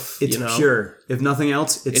himself. It's pure. If nothing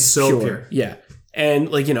else, it's so pure. Yeah.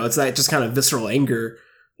 And like, it's that just kind of visceral anger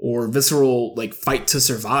or visceral like fight to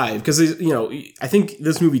survive. Because, I think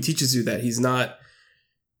this movie teaches you that he's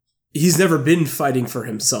never been fighting for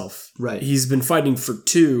himself. Right. He's been fighting for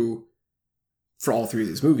all three of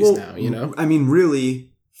these movies now, I mean,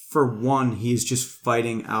 really, for one, he's just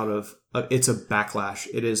fighting out of, it's a backlash.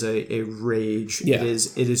 It is a rage. Yeah.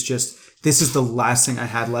 It is just, this is the last thing I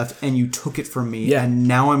had left, and you took it from me, yeah. and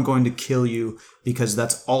now I'm going to kill you because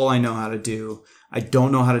that's all I know how to do. I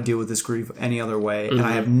don't know how to deal with this grief any other way, and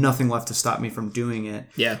I have nothing left to stop me from doing it.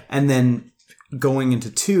 Yeah. And then going into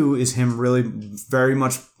 2 is him really very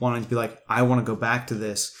much wanting to be like, I want to go back to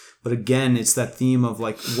this. But again, it's that theme of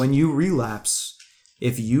like, when you relapse,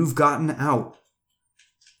 if you've gotten out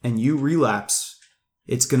and you relapse,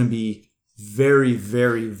 it's going to be very,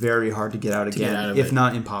 very, very hard to get out again, if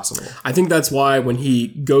not impossible. I think that's why when he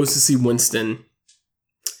goes to see Winston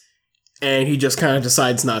and he just kind of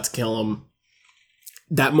decides not to kill him,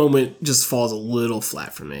 that moment just falls a little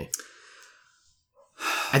flat for me.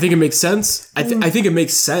 I think it makes sense. I think it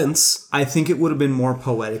makes sense. I think it would have been more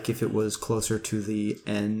poetic if it was closer to the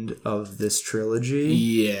end of this trilogy.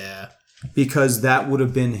 Yeah. Because that would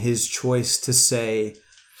have been his choice to say,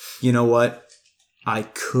 you know what? I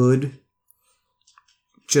could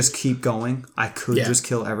just keep going. I could just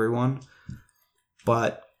kill everyone.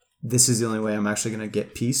 But this is the only way I'm actually going to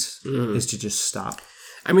get peace, is to just stop.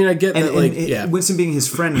 I mean, I get that. Winston being his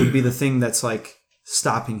friend would be the thing that's like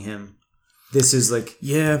stopping him. This is like,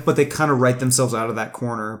 but they kind of write themselves out of that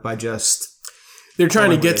corner by just they're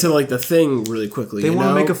trying to get to like the thing really quickly. They want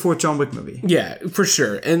to make a 4th John Wick movie. Yeah, for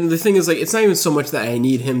sure. And the thing is, like, it's not even so much that I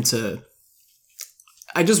need him to.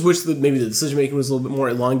 I just wish that maybe the decision making was a little bit more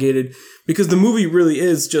elongated, because the movie really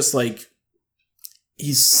is just like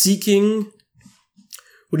he's seeking.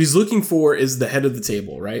 What he's looking for is the head of the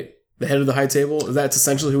table, right? The head of the high table. That's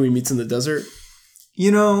essentially who he meets in the desert. You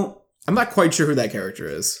know, I'm not quite sure who that character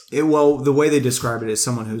is. Well, the way they describe it is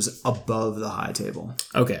someone who's above the high table.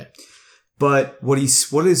 Okay. But what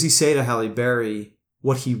does he say to Halle Berry?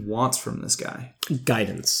 What he wants from this guy?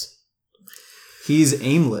 Guidance. He's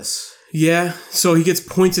aimless. Yeah. So he gets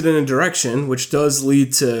pointed in a direction, which does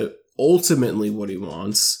lead to ultimately what he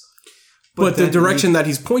wants. But the direction that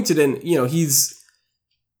he's pointed in, you know,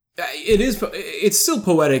 it's still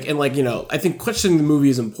poetic, and like, you know, I think questioning the movie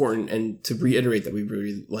is important, and to reiterate that we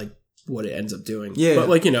really like what it ends up doing. Yeah. But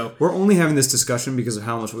like, you know, we're only having this discussion because of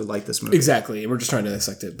how much we like this movie. Exactly. And we're just trying to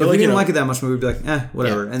dissect it. But if we didn't like it that much, we'd be like,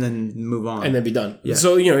 whatever, and then move on. And then be done. Yeah.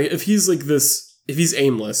 So, you know, if he's like this, if he's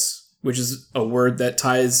aimless, which is a word that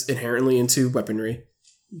ties inherently into weaponry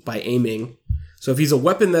by aiming. So if he's a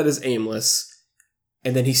weapon that is aimless,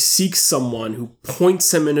 and then he seeks someone who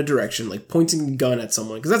points him in a direction, like pointing a gun at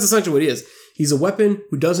someone, because that's essentially what he is. He's a weapon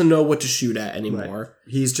who doesn't know what to shoot at anymore.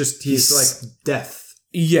 Right. He's like death.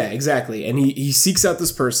 Yeah, exactly. And he seeks out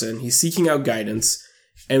this person. He's seeking out guidance.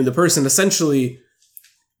 And the person essentially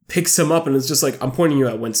picks him up and is just like, I'm pointing you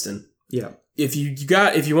at Winston. Yeah. If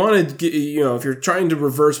you want to, you know, if you're trying to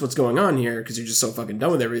reverse what's going on here because you're just so fucking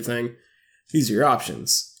done with everything, these are your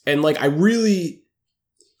options. And like, I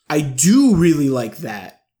do really like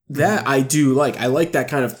that. That I do like. I like that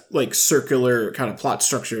kind of like circular kind of plot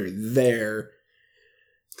structure there.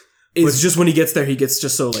 It's just when he gets there, he gets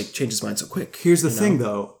just so like changes his mind so quick. Here's the thing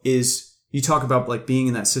though, is you talk about like being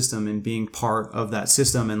in that system and being part of that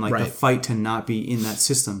system and like the fight to not be in that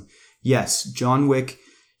system. Yes, John Wick,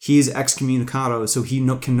 he is excommunicado, so he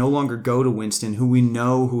can no longer go to Winston, who we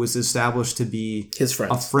know who is established to be his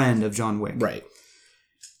friend, a friend of John Wick. Right.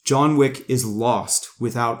 John Wick is lost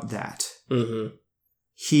without that. Mm-hmm.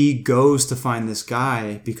 He goes to find this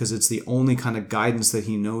guy because it's the only kind of guidance that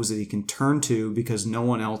he knows that he can turn to because no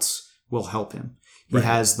one else will help him. He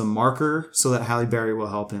has the marker so that Halle Berry will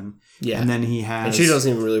help him. Yeah. And then he has... And she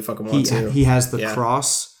doesn't even really fucking want to. He has the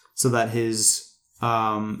cross so that his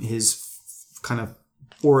kind of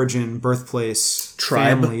origin, birthplace,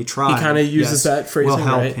 tribe. He kind of uses that phrasing, will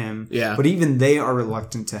help him. Yeah. But even they are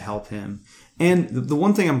reluctant to help him. And the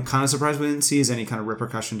one thing I'm kind of surprised we didn't see is any kind of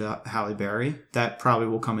repercussion to Halle Berry. That probably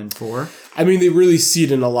will come in for. I mean, they really see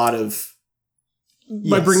it in a lot of...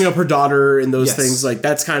 By bringing up her daughter and those things, like,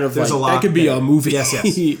 that's kind of there's like... That could be a movie. Yes.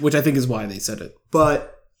 Which I think is why they said it.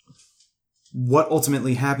 But what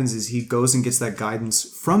ultimately happens is he goes and gets that guidance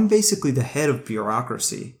from basically the head of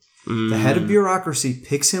bureaucracy. The head of bureaucracy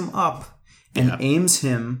picks him up and aims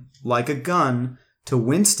him like a gun to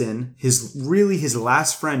Winston, his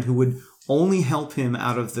last friend who would... only help him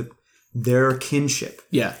out of their kinship.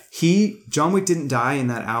 Yeah. John Wick didn't die in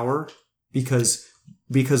that hour because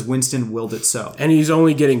Winston willed it so. And he's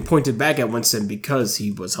only getting pointed back at Winston because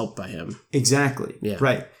he was helped by him. Exactly. Yeah.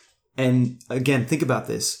 Right. And again, think about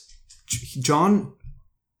this. John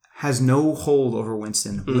has no hold over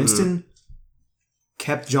Winston. Mm-hmm. Winston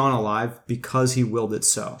kept John alive because he willed it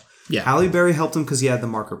so. Yeah. Halle Berry helped him because he had the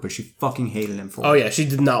marker, but she fucking hated him for it. Oh yeah, she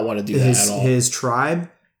did not want to do that at all. His tribe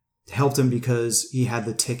helped him because he had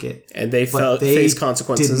the ticket. And they faced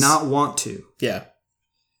consequences. Did not want to. Yeah.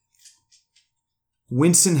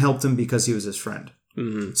 Winston helped him because he was his friend.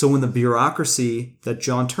 Mm-hmm. So when the bureaucracy that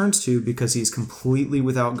John turns to because he's completely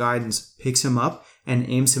without guidance picks him up and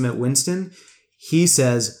aims him at Winston, he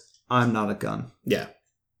says, I'm not a gun. Yeah.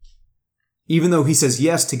 Even though he says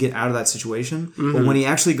yes to get out of that situation, mm-hmm. but when he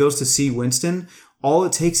actually goes to see Winston, all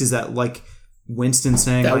it takes is that like Winston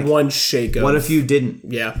saying that like, one shake of... What if you didn't?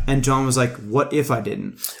 Yeah. And John was like, what if I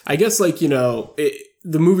didn't? I guess like, you know,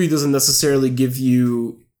 the movie doesn't necessarily give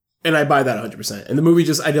you... And I buy that 100%. And the movie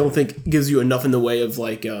just, I don't think, gives you enough in the way of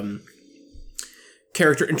like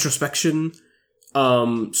character introspection.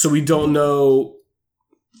 So we don't know...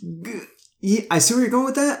 Yeah, I see where you're going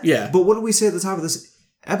with that. Yeah. But what did we say at the top of this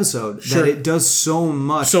episode? Sure. That it does so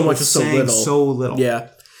much. So much is so little. Yeah.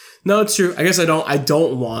 No, it's true. I guess I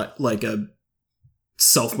don't want like a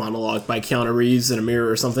self-monologue by Keanu Reeves in a mirror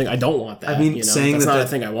or something. I don't want that. I mean, you know? saying that's that not a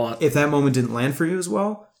thing I want. If that moment didn't land for you as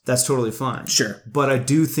well, that's totally fine. Sure. But I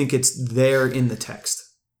do think it's there in the text.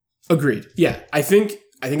 Agreed. Yeah. I think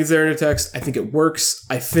it's there in the text. I think it works.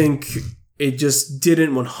 I think it just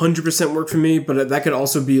didn't 100% work for me, but that could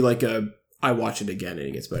also be like a I watch it again and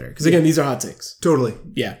it gets better. Because again, these are hot takes. Totally.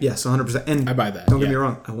 Yeah. Yes, 100%. And I buy that. Don't get me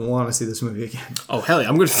wrong. I want to see this movie again. Oh, hell yeah.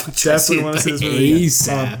 I'm going to Definitely want to see this movie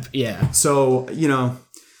ASAP. Yeah. So, you know,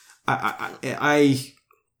 I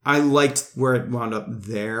liked where it wound up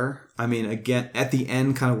there. I mean, again, at the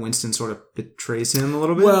end, kind of Winston sort of betrays him a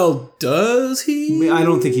little bit. Well, does he? I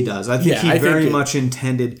don't think he does. I think he very think much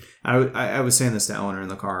intended. I was saying this to Eleanor in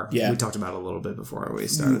the car. Yeah. We talked about it a little bit before we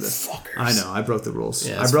started this. Fuckers. I know. I broke the rules.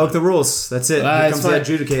 Yeah, I broke the rules. That's it. Here comes the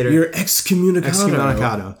adjudicator. You're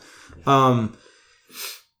excommunicado. Excommunicado.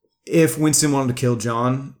 If Winston wanted to kill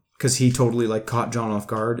John, because he totally like caught John off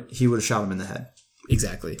guard, he would have shot him in the head.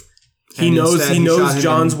 Exactly. He knows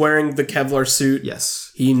John's wearing the Kevlar suit.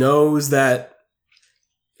 Yes. He knows that.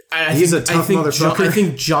 He's a tough motherfucker. I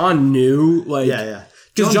think John knew. Like, yeah.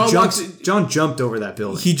 Because John jumped over that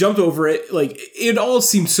building. He jumped over it. Like, it all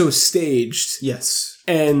seemed so staged. Yes.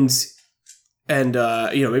 And you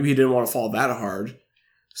know, maybe he didn't want to fall that hard.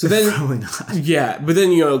 So then, probably not. Yeah, but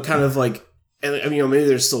then, you know, kind of like, and I mean, you know, maybe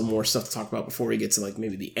there's still more stuff to talk about before we get to like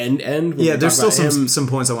maybe the end. Yeah, there's still some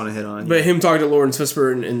points I want to hit on. But him talking to Lawrence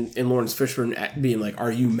Fishburne and Lawrence Fishburne being like,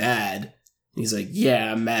 "Are you mad?" And he's like,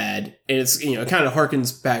 "Yeah, I'm mad." And it's, you know, it kind of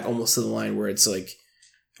harkens back almost to the line where it's like,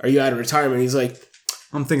 "Are you out of retirement?" He's like,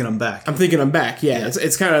 I'm thinking I'm back. Yeah.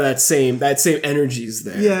 It's kind of that same energy's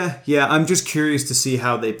there. Yeah. I'm just curious to see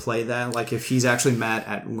how they play that. Like if he's actually mad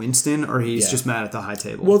at Winston or he's just mad at the high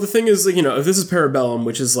table. Well, the thing is, like, you know, if this is Parabellum,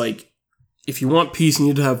 which is like, if you want peace, you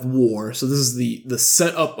need to have war. So this is the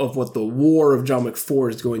setup of what the war of John Wick 4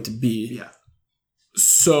 is going to be. Yeah.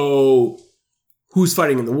 So who's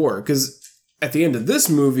fighting in the war? Because at the end of this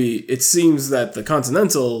movie, it seems that the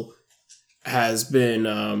Continental has been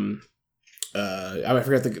I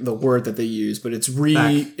forgot the word that they use, but it's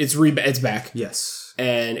back. Yes.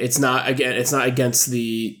 And it's not against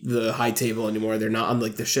the high table anymore. They're not on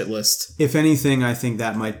like the shit list. If anything, I think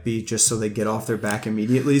that might be just so they get off their back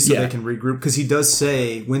immediately so they can regroup. Because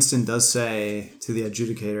Winston does say to the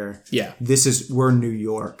adjudicator, we're New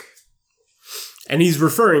York. And he's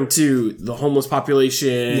referring to the homeless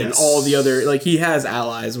population and all the other, like, he has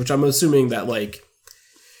allies, which I'm assuming that, like,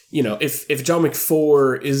 you know, if John Wick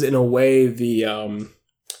 4 is in a way the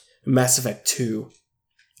Mass Effect 2,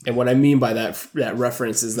 and what I mean by that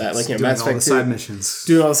reference is that, like, you know, Mass Effect 2, side missions,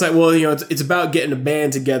 doing all the side. Well, you know, it's about getting a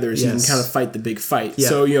band together so you can kind of fight the big fight. Yeah.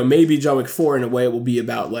 So, you know, maybe John Wick 4 in a way will be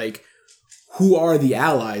about, like, who are the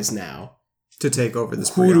allies now to take over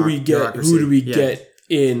this? Who do we get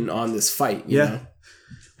in on this fight? You know?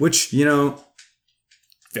 Which, you know,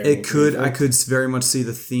 I could very much see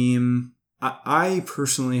the theme. I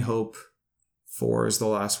personally hope 4 is the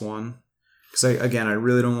last one. Because, I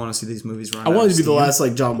really don't want to see these movies run out. I want it to be the last,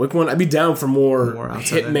 like, John Wick one. I'd be down for more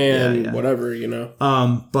Hitman, whatever, you know?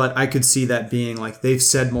 But I could see that being, like, they've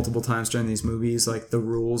said multiple times during these movies, like, the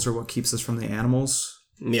rules are what keeps us from the animals.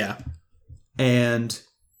 Yeah.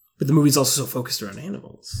 But the movie's also so focused around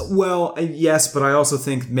animals. Well, yes, but I also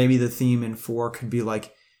think maybe the theme in 4 could be,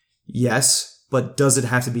 like, yes, but does it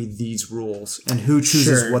have to be these rules? And who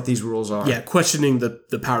chooses what these rules are? Yeah, questioning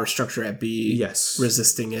the power structure at B. Yes.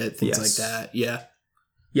 Resisting it, things like that. Yeah.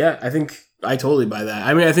 Yeah, I think I totally buy that.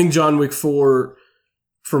 I mean, I think John Wick 4,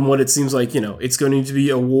 from what it seems like, you know, it's going to be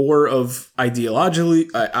a war of ideologically.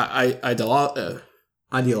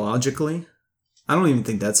 Ideologically? I don't even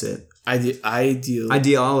think that's it.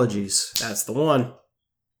 Ideologies. That's the one.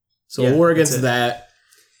 So a war against that.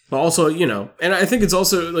 But also, you know, and I think it's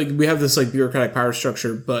also, like, we have this, like, bureaucratic power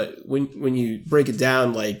structure, but when you break it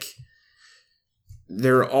down, like,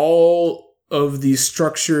 there are all of these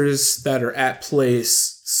structures that are at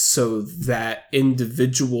place so that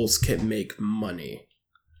individuals can make money.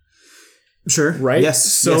 Sure. Right? Yes.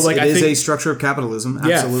 So, yes, like, it is a structure of capitalism.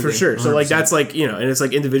 Absolutely. Yeah, for sure. 100%. So, like, that's, like, you know, and it's,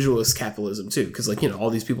 like, individualist capitalism, too. Because, like, you know, all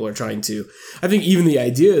these people are trying to... I think even the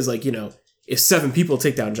idea is, like, you know, if 7 people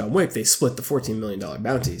take down John Wick, they split the $14 million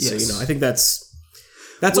bounty. Yes. So, you know, I think that's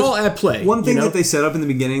all at play. One thing that they set up in the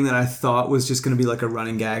beginning that I thought was just going to be like a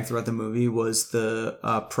running gag throughout the movie was the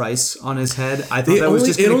price on his head. I thought that was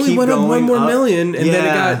just going to keep going up. It only went up $1 more million, and then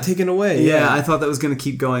it got taken away. Yeah, I thought that was going to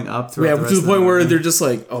keep going up throughout the rest to the point where they're just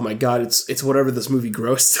like, oh my god, it's whatever this movie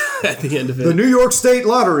grossed at the end of it. The New York State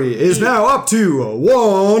Lottery is now up to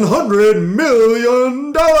 $100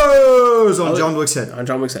 million on John Wick's head. On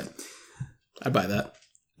John Wick's head. I'd buy that.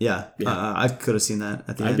 Yeah. I could have seen that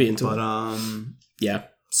at the end. I'd be into it. But, yeah.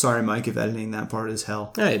 Sorry, Mike, if editing that part is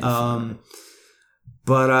hell. But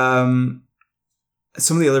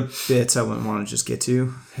some of the other bits I wouldn't want to just get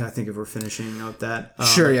to. I think if we're finishing up that.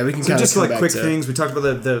 Sure, yeah, we can so just like quick things. We talked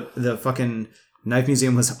about the fucking Knife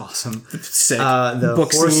Museum was awesome. Sick. The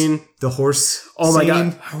book horse, scene. The horse. Oh my scene,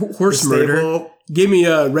 god, horse murder. Give me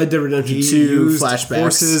a Red Dead Redemption 2 flashbacks.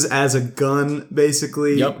 Horses as a gun,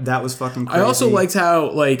 basically. Yep. That was fucking crazy. I also liked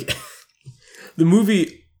how, like, the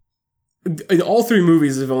movie, in all 3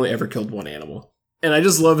 movies, have only ever killed 1 animal. And I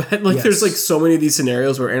just love that. Like, there's, like, so many of these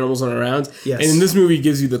scenarios where animals aren't around. Yes. And in this movie, it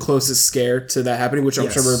gives you the closest scare to that happening, which I'm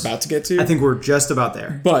sure we're about to get to. I think we're just about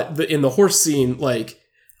there. But in the horse scene, like,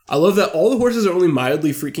 I love that all the horses are only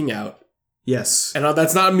mildly freaking out. Yes. And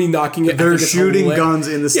that's not me knocking it. They're shooting guns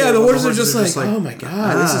in the stable. Yeah, the horses are just like, oh my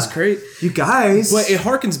God, this is great. You guys. But it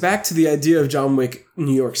harkens back to the idea of John Wick,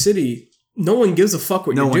 New York City. No one gives a fuck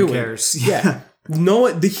what you're doing. No one cares. Yeah. No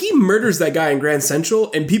one, he murders that guy in Grand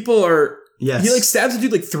Central and people are... Yes. He like stabs the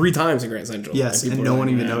dude like 3 times in Grand Central. Yes, and no one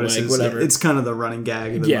even notices. Like, whatever. It's kind of the running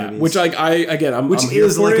gag of the movies. Which like I'm here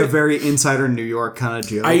is for like it. a very insider New York kind of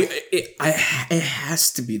joke. It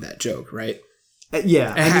has to be that joke, right?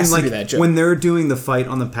 Yeah, it has to like be that joke. When they're doing the fight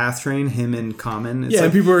on the PATH train, him and Common, it's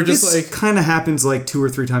like, people are just like, kind of happens like 2 or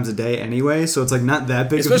 3 times a day anyway, so it's like not that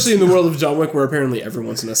big. Especially in the world of John Wick, where apparently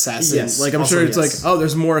everyone's an assassin. Yes, like I'm sure it's like, oh,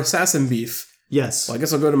 there's more assassin beef. Yes. Well, I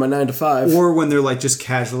guess I'll go to my 9 to 5. Or when they're like just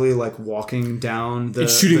casually like walking down the... And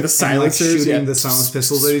shooting the silencers. And, like, shooting the silenced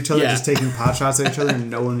pistols at each other, Yeah. just taking pot shots at each other and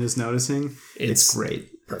no one is noticing. It's great.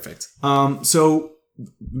 Perfect. So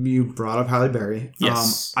you brought up Halle Berry.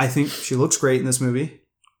 Yes. I think she looks great in this movie.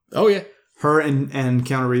 Oh, yeah. Her and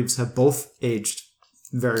Keanu Reeves have both aged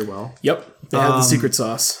very well. Yep. They have the secret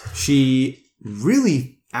sauce. She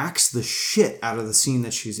really acts the shit out of the scene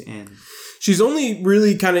that she's in. She's only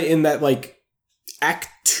really kind of in that like Act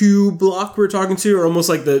 2 block we're talking to, or almost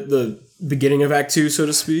like the beginning of Act 2, so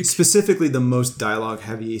to speak. Specifically the most dialogue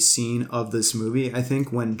heavy scene of this movie, I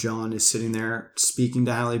think, when John is sitting there speaking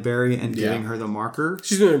to Halle Berry and giving her the marker.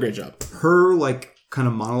 She's doing a great job. Her like kind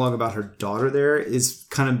of monologue about her daughter there is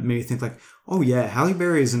kind of made me think like, oh yeah, Halle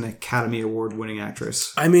Berry is an Academy Award winning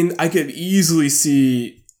actress. I mean, I could easily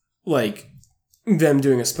see like them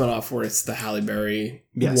doing a spinoff where it's the Halle Berry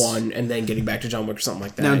one and then getting back to John Wick or something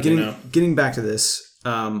like that. Now, getting back to this,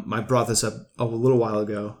 I brought this up a little while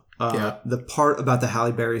ago. The part about the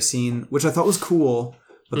Halle Berry scene, which I thought was cool,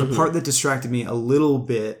 but the part that distracted me a little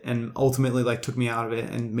bit and ultimately like took me out of it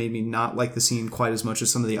and made me not like the scene quite as much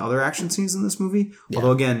as some of the other action scenes in this movie. Yeah.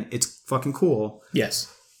 Although again, it's fucking cool.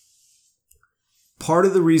 Yes. Part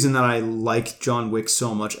of the reason that I like John Wick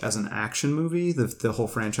so much as an action movie, the whole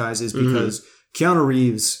franchise, is because Keanu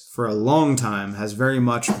Reeves, for a long time, has very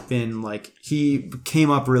much been like, he came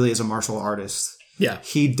up really as a martial artist. Yeah.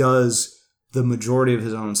 He does the majority of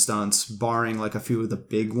his own stunts, barring like a few of the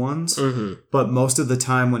big ones. Mm-hmm. But most of the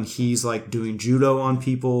time when he's like doing judo on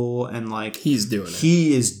people and like... He is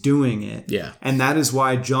doing it. Yeah. And that is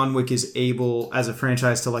why John Wick is able, as a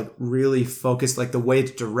franchise, to like really focus, like the way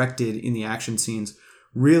it's directed in the action scenes,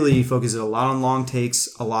 really focuses a lot on long takes,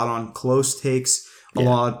 a lot on close takes, a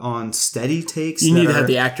lot on steady takes. You need to have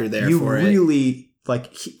the actor there for it. You really...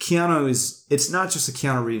 Like, Keanu is... It's not just a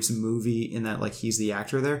Keanu Reeves movie in that, like, he's the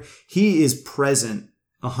actor there. He is present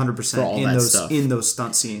 100% in those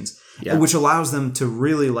stunt scenes. Yeah. Which allows them to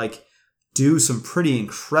really, like, do some pretty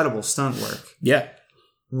incredible stunt work. Yeah.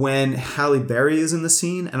 When Halle Berry is in the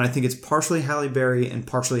scene, and I think it's partially Halle Berry and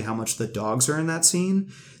partially how much the dogs are in that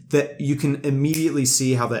scene, that you can immediately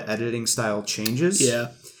see how the editing style changes. Yeah.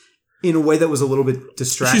 In a way that was a little bit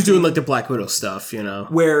distracting. She's doing like the Black Widow stuff, you know?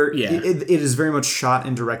 Where it is very much shot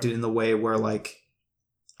and directed in the way where like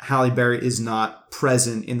Halle Berry is not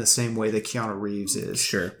present in the same way that Keanu Reeves is.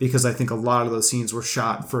 Sure. Because I think a lot of those scenes were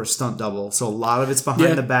shot for a stunt double. So a lot of it's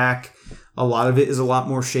behind the back. A lot of it is a lot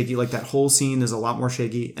more shaky. Like that whole scene is a lot more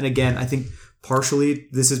shaky. And again, I think partially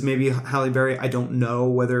this is maybe Halle Berry. I don't know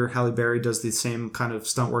whether Halle Berry does the same kind of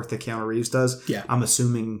stunt work that Keanu Reeves does. Yeah. I'm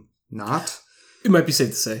assuming not. It might be safe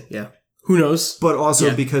to say, yeah. Who knows? But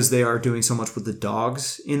also because they are doing so much with the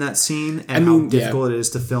dogs in that scene and how difficult it is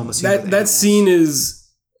to film a scene with that scene is,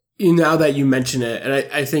 now that you mention it, and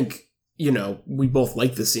I think, you know, we both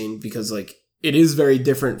like the scene because, like, it is very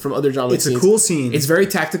different from other John Wick scenes. It's a cool scene. It's very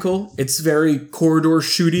tactical. It's very corridor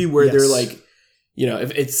shooty where they're, like, you know, if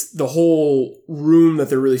it's the whole room that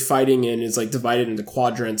they're really fighting in is, like, divided into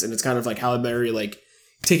quadrants, and it's kind of like Halle Berry, like,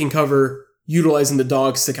 taking cover, utilizing the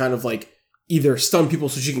dogs to kind of, like, either stun people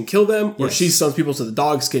so she can kill them, or she stuns people so the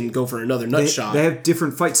dogs can go for another nut shot. They have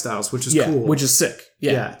different fight styles, which is cool. Which is sick.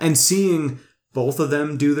 Yeah. And seeing both of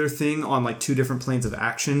them do their thing on like 2 different planes of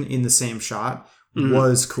action in the same shot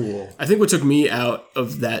was cool. I think what took me out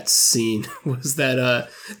of that scene was that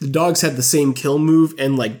the dogs had the same kill move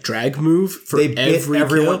and like drag move for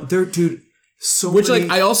everyone. Dude, Which, like,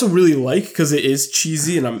 I also really like because it is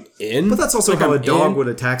cheesy and I'm in. But that's also like, how a dog would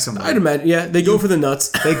attack somebody. I'd imagine, yeah. They go for the nuts.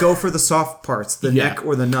 They go for the soft parts, the neck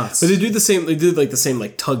or the nuts. But they do the same, the same,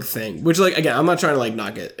 like, tug thing. Which, like, again, I'm not trying to, like,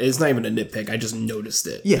 knock it. It's not even a nitpick. I just noticed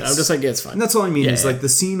it. Yes. And I'm just like, yeah, it's fine. And that's all I mean is, like, the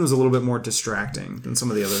scene was a little bit more distracting than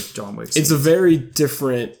some of the other John Wick scenes. It's a very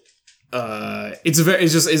different... it's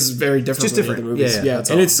very different just from different. the other movies. Yeah,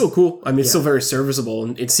 and it's still cool. I mean, it's still very serviceable,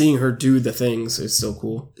 and it's seeing her do the things is still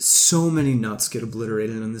cool. So many nuts get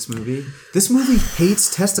obliterated in this movie. This movie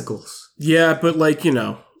hates testicles. Yeah, but, like, you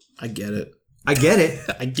know, I get it. I get it.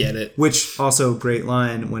 I get it. Which also great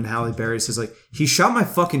line when Halle Berry says, like, he shot my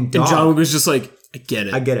fucking dog. And John Wick was just like, I get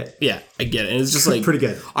it. I get it. Yeah, I get it. And it's just like pretty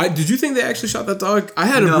good. Did you think they actually shot that dog? I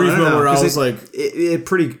had a brief moment where I was like, it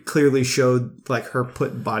pretty clearly showed like her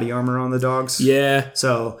put body armor on the dogs. Yeah.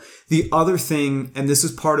 So the other thing, and this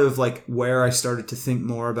is part of like where I started to think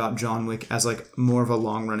more about John Wick as like more of a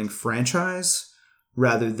long running franchise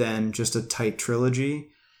rather than just a tight trilogy.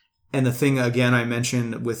 And the thing again I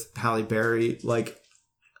mentioned with Halle Berry, like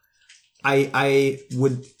I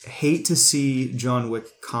would hate to see John Wick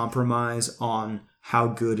compromise on how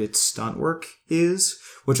good its stunt work is,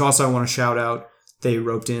 which also I want to shout out. They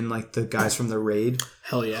roped in like the guys from the Raid.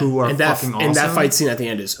 Hell yeah. Who are fucking awesome. And that fight scene at the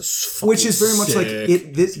end is fucking which is very much sick.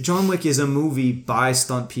 like this John Wick is a movie by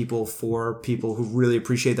stunt people for people who really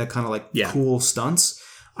appreciate that kind of like cool stunts.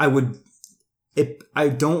 I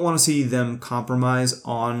don't want to see them compromise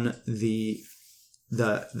on the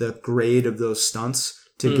grade of those stunts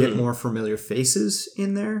to get more familiar faces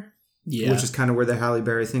in there. Yeah. Which is kind of where the Halle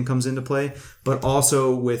Berry thing comes into play. But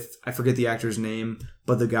also with, I forget the actor's name,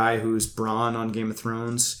 but the guy who's Bronn on Game of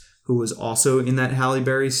Thrones, who was also in that Halle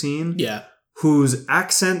Berry scene. Yeah. Whose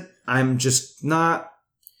accent, I'm not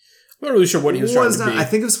really sure what he was trying to be. I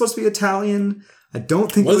think it was supposed to be Italian. I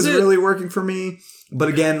don't think it was really working for me. But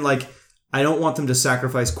again, like, I don't want them to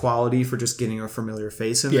sacrifice quality for just getting a familiar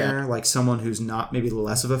face in there. Like someone who's not maybe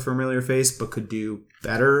less of a familiar face, but could do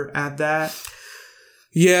better at that.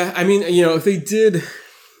 Yeah, I mean, you know, if they did,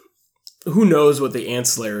 who knows what the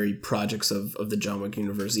ancillary projects of the John Wick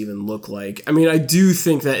universe even look like. I mean, I do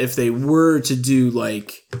think that if they were to do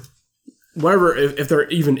like, whatever, if there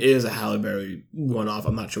even is a Halle Berry one-off,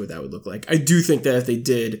 I'm not sure what that would look like. I do think that if they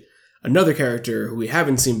did another character who we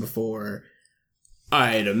haven't seen before,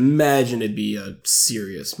 I'd imagine it'd be a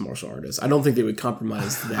serious martial artist. I don't think they would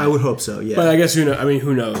compromise that. I would hope so, yeah. But I guess who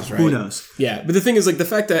knows, right? Who knows? Yeah, but the thing is, like, the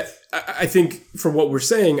fact that I think for what we're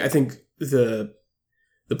saying, I think the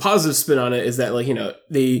positive spin on it is that, like, you know,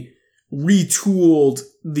 they retooled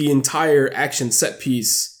the entire action set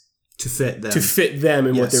piece to fit them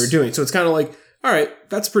and what they were doing. So it's kind of like, all right,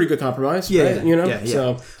 that's a pretty good compromise, right? You know? Yeah.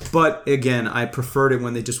 So, but again, I preferred it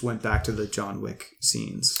when they just went back to the John Wick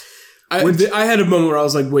scenes. I had a moment where I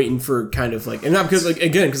was like waiting for kind of like, and not because like,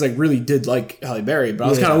 again, because I really did like Halle Berry, but I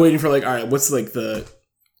was kind of waiting for like, all right, what's like the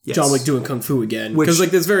John Wick doing kung fu again? Because like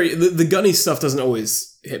this the gunny stuff doesn't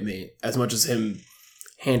always hit me as much as him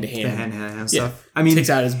hand to hand. The hand stuff. I mean, takes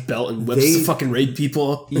out his belt and whips the fucking raid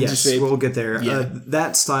people. Yes, we'll get there. Yeah.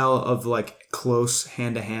 That style of like close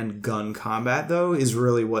hand to hand gun combat though is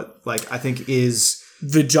really what like I think is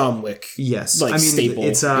the John Wick. Yes, like, I mean staple.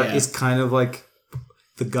 It's kind of like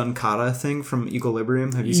the gun kata thing from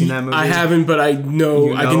Equilibrium. Have you seen that movie? I haven't, but I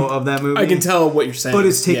know, of that movie. I can tell what you're saying. But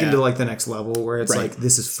it's taken to like the next level where it's like,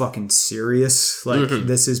 this is fucking serious. Like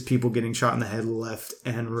this is people getting shot in the head left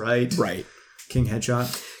and right. Right. King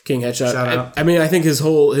Headshot. Shout out. I mean, I think his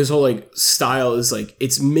whole like style is like,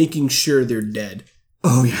 it's making sure they're dead.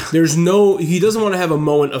 Oh yeah. He doesn't want to have a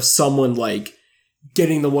moment of someone like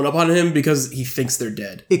getting the one up on him because he thinks they're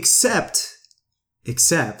dead. Except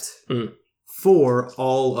for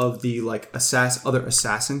all of the like other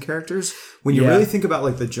assassin characters. When you really think about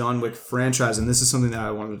like the John Wick franchise, and this is something that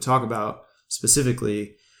I wanted to talk about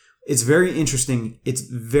specifically, it's very interesting. It's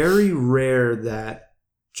very rare that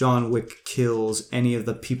John Wick kills any of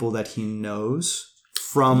the people that he knows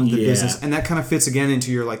from the business. And that kind of fits again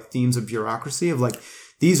into your like themes of bureaucracy of like,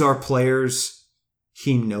 these are players,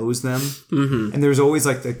 he knows them. Mm-hmm. And there's always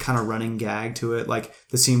like the kind of running gag to it. Like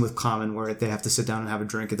the scene with Common where they have to sit down and have a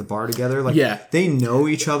drink at the bar together. Like they know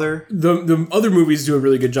each other. The other movies do a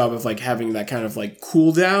really good job of like having that kind of like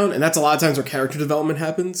cool down. And that's a lot of times where character development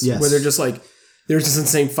happens. Yes. Where they're just like, there's this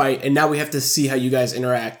insane fight. And now we have to see how you guys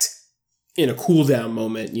interact in a cool down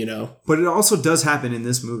moment, you know? But it also does happen in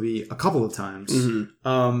this movie a couple of times.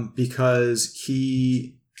 Mm-hmm. Because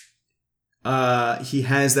he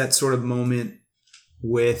has that sort of moment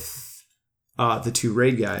with the two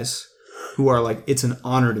raid guys who are like, it's an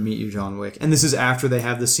honor to meet you, John Wick. And this is after they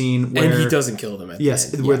have the scene where... And he doesn't kill them at the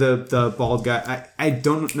end. Where the bald guy... I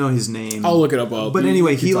don't know his name. I'll look it up. But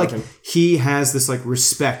anyway, he has this like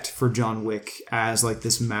respect for John Wick as like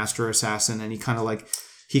this master assassin, and he kind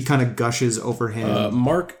of gushes over him.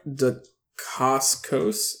 Mark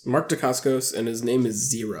Dacascos, and his name is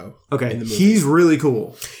Zero. Okay, he's really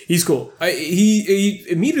cool. He's cool. He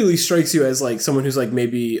immediately strikes you as like someone who's like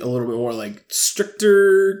maybe a little bit more like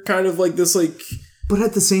stricter, kind of like this like. But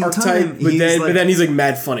at the same time, but then he's like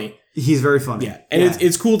mad funny. He's very funny. Yeah, and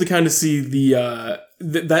it's cool to kind of see the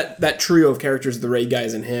that trio of characters, the Raid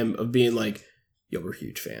guys and him, of being like, yo, we're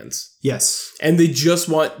huge fans. Yes. And they just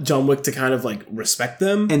want John Wick to kind of like respect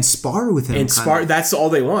them. And spar with him. And spar, that's all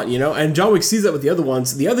they want, you know? And John Wick sees that with the other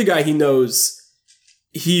ones. The other guy, he knows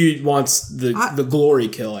he wants the glory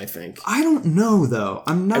kill, I think. I don't know, though.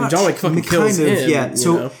 I'm not... I mean, John Wick fucking kills him. Yeah,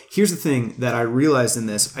 so here's the thing that I realized in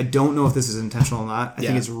this. I don't know if this is intentional or not. I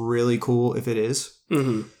think it's really cool if it is.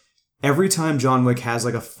 Mm-hmm. Every time John Wick has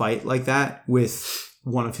like a fight like that with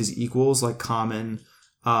one of his equals, like Common...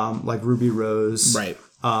 like Ruby Rose, right?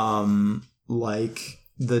 Like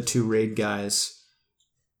the two Raid guys.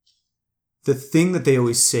 The thing that they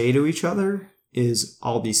always say to each other is,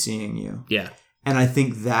 "I'll be seeing you." Yeah, and I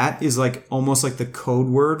think that is like almost like the code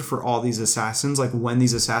word for all these assassins. Like when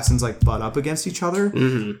these assassins like butt up against each other,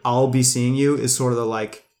 "I'll be seeing you" is sort of the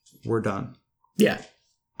like, "We're done." Yeah,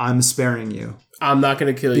 I'm sparing you. I'm not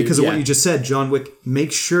going to kill you because of what you just said. John Wick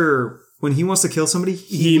makes sure. When he wants to kill somebody,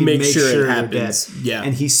 he makes sure it happens. Dead. Yeah.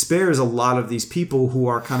 And he spares a lot of these people who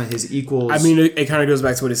are kind of his equals. I mean, it kind of goes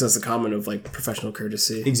back to what he says, the comment of like professional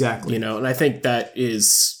courtesy. Exactly. You know, and I think that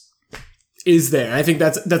is there. I think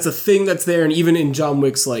that's a thing that's there. And even in John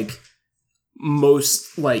Wick's like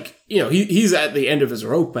most like, you know, he's at the end of his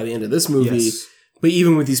rope by the end of this movie. Yes. But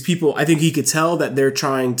even with these people, I think he could tell that they're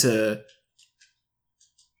trying to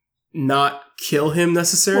not kill him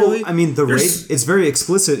necessarily. Well, I mean, it's very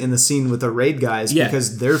explicit in the scene with the Raid guys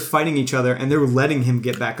because they're fighting each other and they're letting him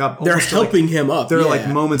get back up. They're helping him up. There are like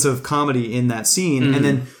moments of comedy in that scene. And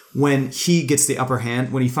then when he gets the upper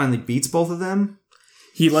hand, when he finally beats both of them,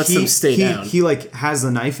 he lets them stay down. He like has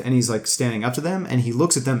the knife and he's like standing up to them and he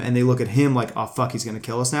looks at them and they look at him like, oh fuck, he's going to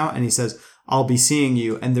kill us now. And he says, "I'll be seeing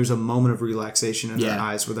you." And there's a moment of relaxation in their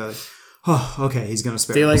eyes where they're like, oh, okay, he's going to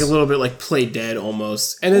spare us. They like a little bit like play dead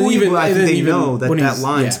almost. And then I think they know that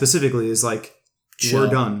line specifically is like, chill. We're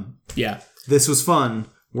done. Yeah. This was fun.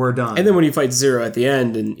 We're done. And then when he fights Zero at the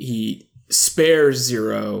end and he spares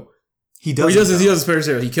Zero. He doesn't spare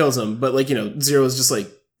Zero. He kills him. But like, you know, Zero is just like,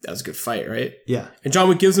 that was a good fight, right? Yeah. And John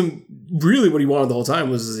Wick gives him really what he wanted the whole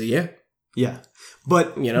time was, Yeah.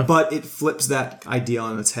 But but it flips that idea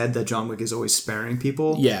on its head that John Wick is always sparing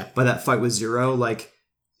people. Yeah. By that fight with Zero, like,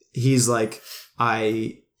 he's like,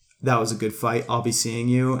 that was a good fight. I'll be seeing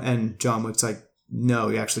you. And John Wick's like,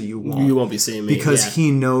 no, actually you won't. You won't be seeing me. Because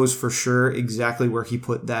he knows for sure exactly where he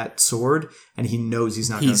put that sword and he knows he's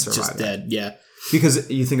not going to survive. He's just dead, yeah. Because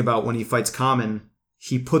you think about when he fights Common,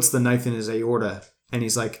 he puts the knife in his aorta and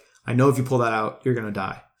he's like, I know if you pull that out, you're going to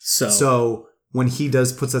die. So when he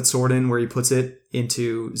puts that sword in where he puts it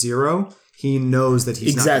into Zero, he knows that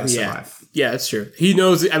he's not going to survive. Yeah, that's true. He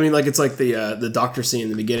knows. I mean, like it's like the doctor scene in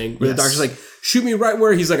the beginning where the doctor's like, "Shoot me right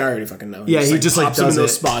where." He's like, "I already fucking know." Yeah, he just pops him in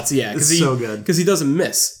those spots. Yeah, it's so good because he doesn't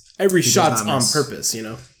miss. Every shot's on purpose, you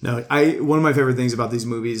know. No, one of my favorite things about these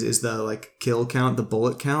movies is the like kill count, the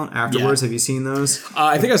bullet count afterwards. Yeah. Have you seen those?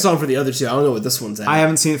 I think I saw them for the other two. I don't know what this one's at. I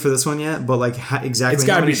haven't seen it for this one yet, but like exactly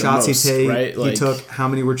how many shots he took, how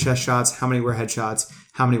many were chest shots, how many were head shots,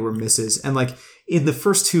 how many were misses, and like in the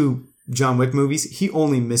first two John Wick movies, he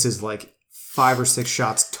only misses like 5 or 6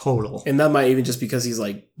 shots total. And that might even just because he's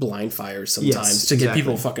like blind fires sometimes to get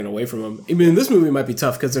people fucking away from him. I mean, in this movie it might be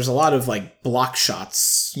tough because there's a lot of like block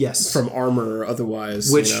shots from armor or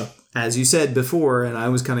otherwise. Which, as you said before, and I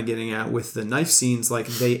was kind of getting at with the knife scenes, like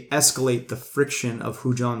they escalate the friction of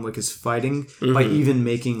who John Wick is fighting by even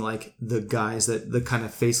making like the guys the kind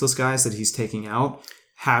of faceless guys that he's taking out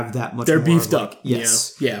have that much more. They're beefed up.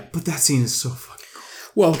 Yes. Yeah. But that scene is so fucking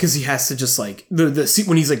well, because he has to just like the scene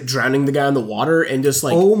when he's like drowning the guy in the water and just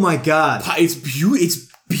like, oh my god, it's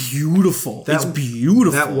beautiful. It's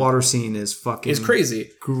beautiful. That water scene is fucking. It's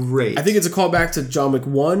crazy. Great. I think it's a callback to John Wick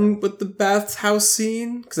 1 with the bathhouse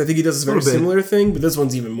scene because I think he does a very similar thing, but this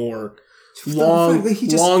one's even more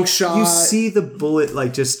long shot. You see the bullet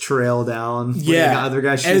like just trail down. Yeah, the other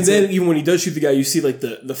guy shoots and then even when he does shoot the guy, you see like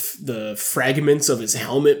the fragments of his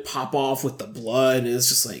helmet pop off with the blood, and it's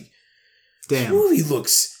just like. Damn. The movie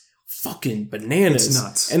looks fucking bananas. It's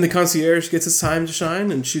nuts. And the concierge gets his time to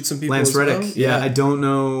shine and shoot some people. Lance as well. Reddick. Yeah, I don't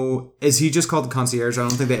know. Is he just called the concierge? I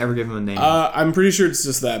don't think they ever give him a name. I'm pretty sure it's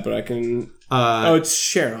just that, but I can. It's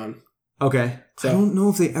Sharon. Okay. So, I don't know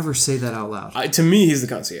if they ever say that out loud. To me, he's the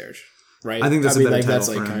concierge, right? I think that's a better title that's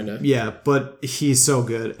for him. kind of. Yeah, but he's so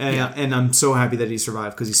good, and I'm so happy that he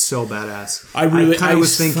survived because he's so badass. I kind of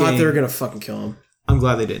was thinking thought they were gonna fucking kill him. I'm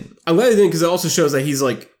glad they didn't. I'm glad they didn't because it also shows that he's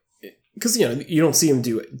like, because you don't see him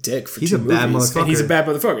do dick for he's 2 a movies. bad motherfucker. And he's a bad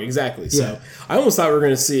motherfucker, exactly. So I almost thought we were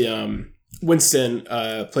gonna see Winston,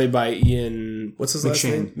 played by Ian. What's his last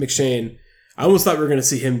name? McShane. I almost thought we were gonna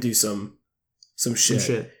see him do some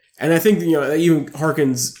shit. And I think that even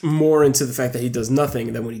harkens more into the fact that he does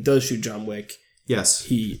nothing than when he does shoot John Wick. Yes.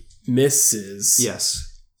 He misses. Yes.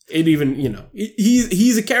 It even,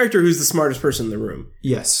 he's a character who's the smartest person in the room.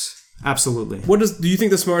 Yes. Absolutely. Do you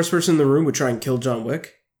think the smartest person in the room would try and kill John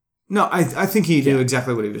Wick? No, I think he knew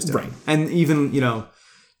exactly what he was doing. Right. And even,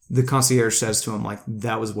 the concierge says to him, like,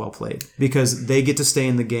 that was well played. Because they get to stay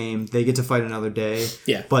in the game. They get to fight another day.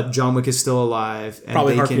 Yeah. But John Wick is still alive. And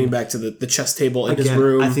probably harkening back to the chess table in his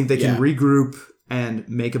room. I think they can regroup and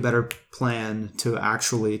make a better plan to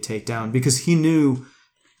actually take down. Because he knew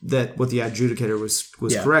that what the adjudicator was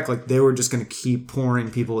correct. Like, they were just going to keep pouring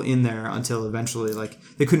people in there until eventually, like,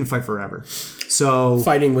 they couldn't fight forever. So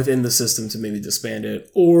fighting within the system to maybe disband it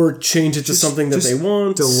or change it to something that they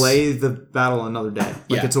want. Delay the battle another day.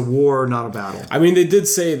 Like, it's a war, not a battle. I mean, they did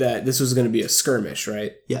say that this was going to be a skirmish,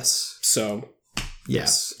 right? Yes. So,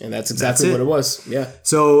 yes. And that's exactly what it was. Yeah.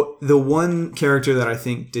 So, the one character that I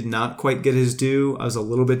think did not quite get his due, I was a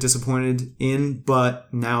little bit disappointed in, but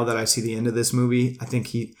now that I see the end of this movie, I think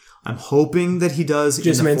I'm hoping that he does.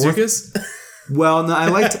 Jason Mantzoukas? Well, no,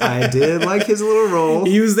 I did like his little role.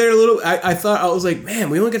 He was there a little. I thought, I was like, man,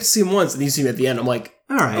 we only got to see him once, and you see him at the end. I'm like,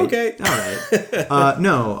 all right, okay, all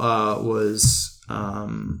right. Was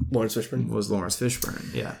Lawrence Fishburne? Was Lawrence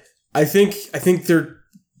Fishburne? Yeah. I think they're,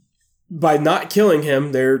 by not killing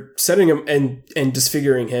him, they're setting him and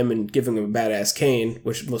disfiguring him and giving him a badass cane,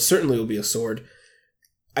 which most certainly will be a sword.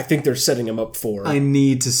 I think they're setting him up for... I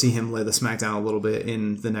need to see him lay the smackdown a little bit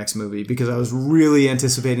in the next movie because I was really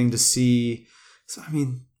anticipating to see... So, I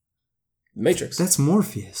mean... Matrix. That's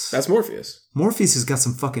Morpheus. That's Morpheus. Morpheus has got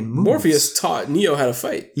some fucking moves. Morpheus taught Neo how to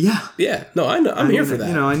fight. Yeah. Yeah. No, I know. I'm here for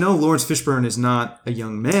that. I know Lawrence Fishburne is not a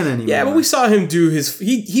young man anymore. Yeah, but we saw him do his...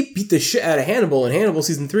 He beat the shit out of Hannibal in Hannibal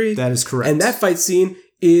Season 3. That is correct. And that fight scene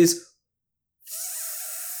is...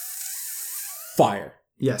 fire.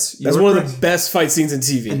 Yes. That's one of the best fight scenes in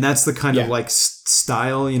TV. And that's the kind of like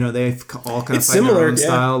style, they all kind of fight similar, their own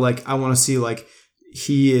style. Like I want to see like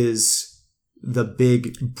he is the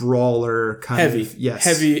big brawler kind of. Yes.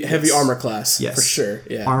 Heavy armor class. Yes. For sure.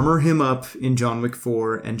 Yeah. Armor him up in John Wick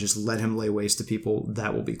 4 and just let him lay waste to people.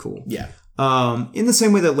 That will be cool. Yeah. In the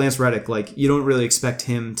same way that Lance Reddick, like you don't really expect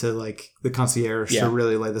him to like the concierge to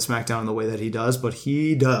really lay the smackdown in the way that he does, but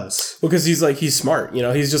he does. Because he's smart.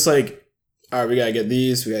 He's just like, all right, we got to get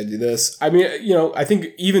these. We got to do this. I mean, I think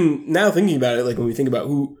even now thinking about it, like when we think about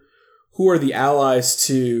who are the allies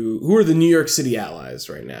who are the New York City allies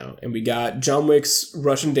right now? And we got John Wick's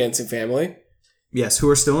Russian dancing family. Yes, who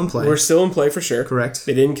are still in play. We're still in play for sure. Correct.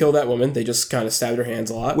 They didn't kill that woman. They just kind of stabbed her hands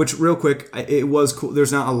a lot. Which, real quick, it was cool.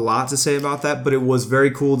 There's not a lot to say about that, but it was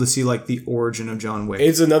very cool to see like the origin of John Wick.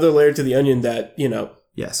 It's another layer to the onion that,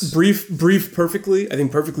 yes. Brief perfectly. I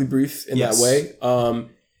think perfectly brief in that way.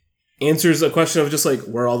 Answers a question of just like,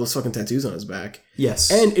 where are all those fucking tattoos on his back? Yes.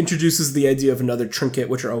 And introduces the idea of another trinket,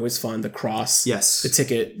 which are always fun. The cross. Yes. The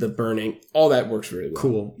ticket, the burning. All that works really well.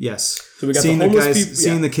 Cool. Yes. So we got seeing the homeless people.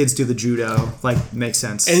 Seeing the kids do the judo, like, makes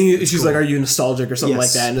sense. And she's cool. Like, are you nostalgic or something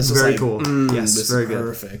like that? And it's very like, cool. Yes. This very is good.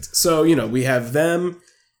 Perfect. So, we have them.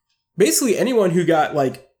 Basically, anyone who got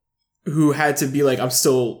like, who had to be like, I'm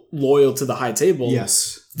still loyal to the high table.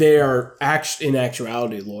 Yes. They are in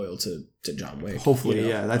actuality loyal to John Wick. Hopefully,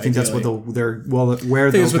 yeah. I think that's what they're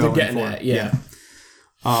getting at. Yeah.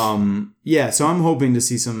 So I'm hoping to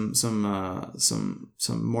see some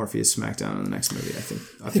Morpheus smackdown in the next movie. I think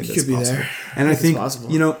that's could possible. Be there. And I think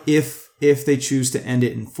if they choose to end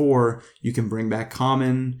it in 4, you can bring back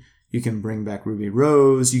Common. You can bring back Ruby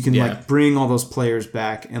Rose. You can like bring all those players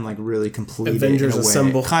back and like really complete Avengers it in a way.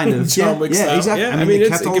 Assemble. Kind of. John Wick style. Exactly. Yeah, I mean they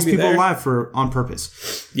kept all those people alive on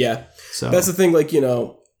purpose. Yeah. So that's the thing. Like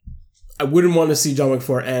I wouldn't want to see John Wick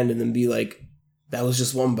 4 end and then be like, that was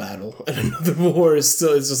just one battle and another war is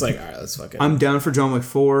still. It's just like, all right, let's fucking. I'm down for John Wick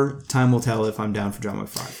 4. Time will tell if I'm down for John Wick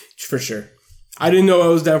 5. For sure. I didn't know I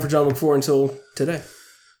was down for John Wick 4 until today.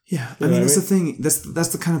 Yeah, I mean that's the thing. That's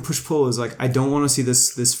the kind of push pull is like I don't want to see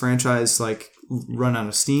this franchise like run out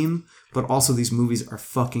of steam, but also these movies are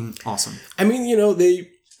fucking awesome. I mean, you know,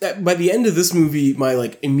 by the end of this movie, my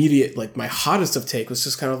like immediate, like my hottest of take was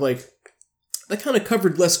just kind of like, they kind of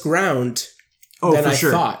covered less ground than I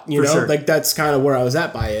thought, you know? Like that's kind of where I was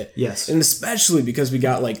at by it. Yes. And especially because we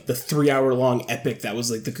got like the 3-hour long epic that was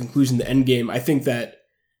like the conclusion, the end game. I think that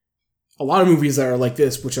a lot of movies that are like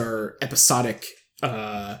this, which are episodic,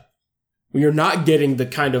 we are not getting the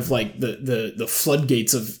kind of like the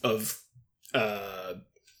floodgates of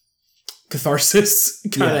catharsis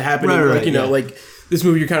kind of happening. Right, like, you know, like this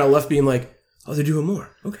movie, you're kind of left being like, oh, they're doing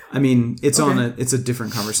more. Okay. I mean, it's a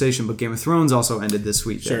different conversation, but Game of Thrones also ended this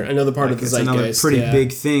week. Sure, another part of the zeitgeist. It's another pretty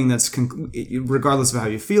big thing that's, regardless of how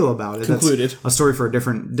you feel about it, concluded. That's a story for a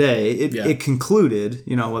different day. It concluded,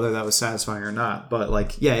 you know, whether that was satisfying or not. But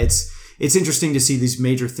like, yeah, it's interesting to see these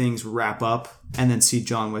major things wrap up and then see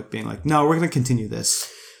John Wick being like, no, we're going to continue this.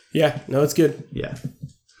 Yeah, no, it's good. Yeah.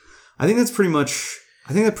 I think that pretty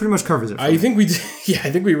much covers it. I think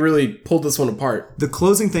we really pulled this one apart. The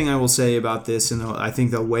closing thing I will say about this, and I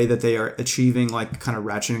think the way that they are achieving, like, kind of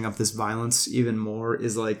ratcheting up this violence even more,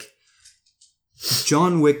 is like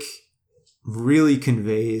John Wick really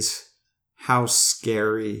conveys how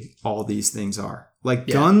scary all these things are. Like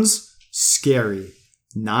guns, scary.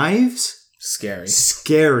 Knives, scary.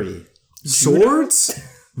 Swords,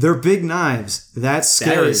 they're big knives. That's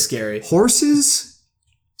scary. That is scary. Horses,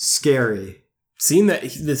 scary. Seeing that,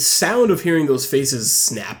 the sound of hearing those faces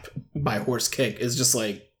snap by horse kick is just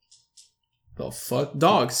like, the fuck?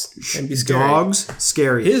 Dogs can be scary. Dogs,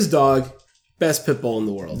 scary. His dog, best pit bull in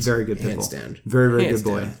the world. Very good pit bull. Hands down. Very, very Hands good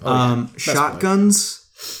boy. down. Oh, yeah. Shotguns,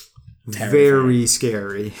 very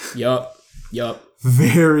scary. Yup.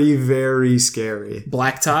 Very, very scary.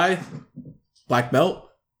 Black tie, black belt.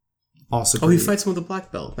 Also great. Oh, he fights him with a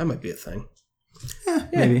black belt. That might be a thing.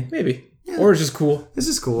 Yeah, maybe. Yeah. Or it's just cool. This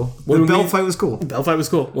is cool. The belt fight was cool. The belt fight was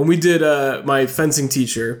cool. When we did my fencing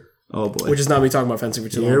teacher, oh boy, which is not me talking about fencing for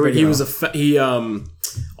too long, but he was he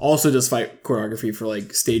also does fight choreography for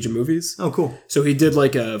like stage and movies. Oh, cool. So he did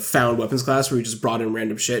like a found weapons class where he just brought in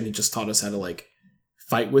random shit and he just taught us how to like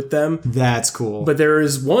fight with them. That's cool. But there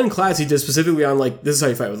is one class he did specifically on like, this is how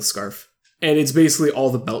you fight with a scarf. And it's basically all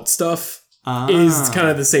the belt stuff is kind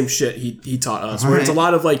of the same shit he taught us. Where it's a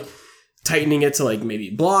lot of like tightening it to like maybe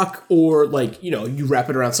block, or like, you know, you wrap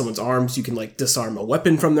it around someone's arms, you can like disarm a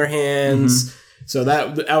weapon from their hands. Mm-hmm. So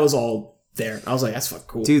that was all there. I was like, that's fucking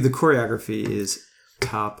cool. Dude, the choreography is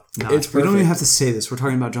top notch. We don't even have to say this. We're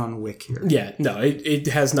talking about John Wick here. Yeah, no, it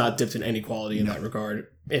has not dipped in any quality in that regard.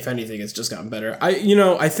 If anything, it's just gotten better.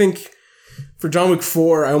 I think for John Wick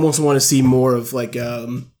 4, I almost want to see more of like, I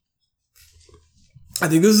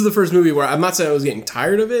think this is the first movie where I'm not saying I was getting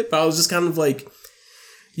tired of it, but I was just kind of like,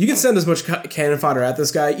 you can send as much cannon fodder at this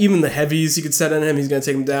guy. Even the heavies you could set on him, he's going to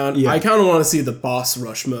take him down. Yeah. I kind of want to see the boss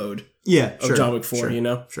rush mode. Yeah, of John Wick 4, you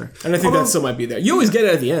know? Sure. And I think that still might be there. You always get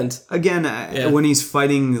it at the end. Again, when he's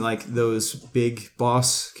fighting like those big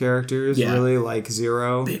boss characters, really, like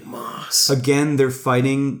Zero. Big Boss. Again, they're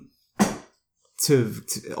fighting to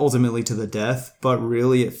ultimately to the death, but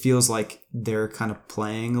really it feels like they're kind of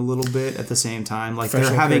playing a little bit at the same time. Like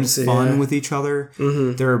they're having fun with each other.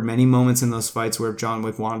 Mm-hmm. There are many moments in those fights where if John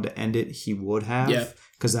Wick wanted to end it, he would have. Yeah.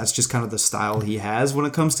 Because that's just kind of the style he has when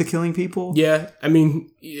it comes to killing people. Yeah, I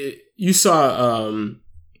mean, you saw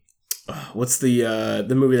what's the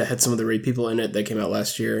movie that had some of the rape people in it that came out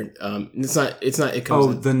last year? It's not. It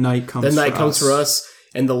comes. The Night Comes. The Night Comes for Us,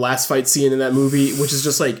 and the last fight scene in that movie, which is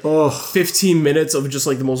just like 15 minutes of just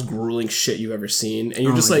like the most grueling shit you've ever seen, and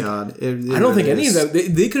you're just like, God. I don't think any of them.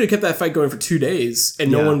 They could have kept that fight going for 2 days,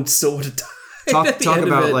 and no one still would have died. Talk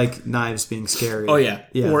about like knives being scary. Oh yeah,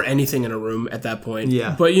 or anything in a room at that point.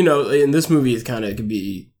 Yeah, but you know, in this movie, it kind of could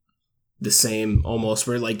be the same almost.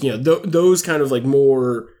 Where like, you know, those kind of like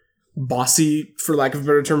more bossy, for lack of a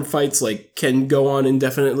better term, fights like can go on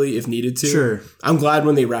indefinitely if needed to. Sure, I'm glad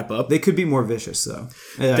when they wrap up. They could be more vicious though.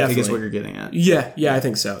 I think is what you're getting at. Yeah, I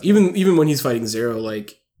think so. Even when he's fighting Zero,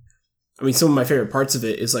 like, I mean, some of my favorite parts of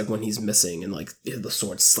it is like when he's missing and like the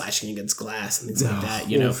sword slashing against glass and things like that,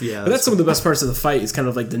 you know? Yeah, but that's some of the best parts of the fight is kind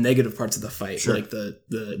of like the negative parts of the fight, like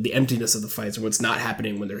the emptiness of the fights or what's not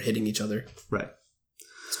happening when they're hitting each other. Right.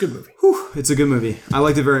 It's a good movie. Whew, it's a good movie. I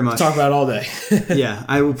liked it very much. Talk about it all day. Yeah,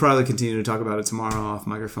 I will probably continue to talk about it tomorrow off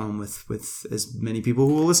microphone with as many people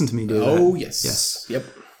who will listen to me do that. Oh, yes. Yes. Yep.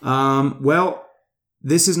 Well,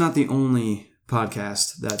 this is not the only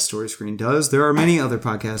podcast that Story Screen does. There are many other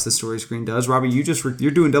podcasts that Story Screen does. Robbie, you're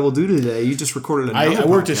doing double duty today. You just recorded another I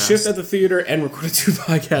worked a shift at the theater and recorded 2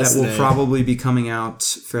 podcasts that will probably be coming out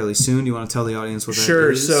fairly soon. Do you want to tell the audience what that is?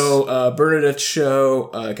 Sure. So Bernadette's show,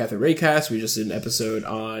 Catherine Raycast, we just did an episode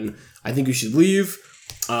on I Think You Should Leave.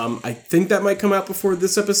 I think that might come out before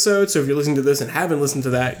this episode. So if you're listening to this and haven't listened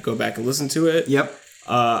to that, go back and listen to it. Yep.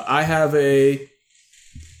 I have a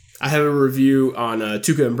review on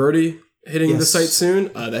Tuca and Birdie hitting the site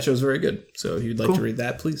soon. That show's very good. So if you'd like to read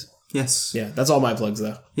that, please. Yes. Yeah, that's all my plugs,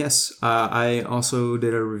 though. Yes. I also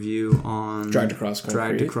did a review on Dragged Across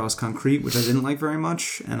Concrete, which I didn't like very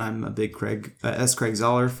much, and I'm a big Craig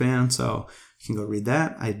Zahler fan, so you can go read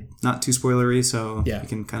that. Not too spoilery, so you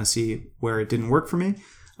can kind of see where it didn't work for me.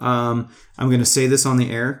 I'm going to say this on the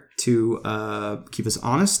air to keep us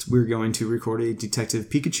honest. We're going to record a Detective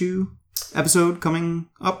Pikachu episode coming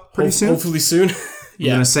up pretty soon. Hopefully soon. I'm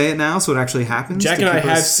going to say it now so it actually happens. Jack and I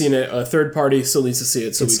have seen it. A third party still needs to see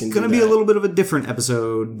it, so we can do that. It's going to be a little bit of a different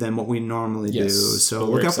episode than what we normally do. So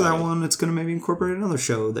look out for that one. It's going to maybe incorporate another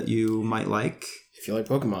show that you might like. If you like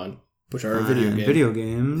Pokemon, which are a video game. Video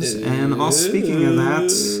games. And also speaking of that,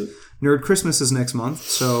 Nerd Christmas is next month.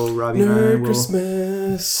 So Robbie and I will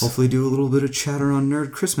hopefully do a little bit of chatter on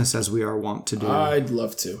Nerd Christmas as we are wont to do. I'd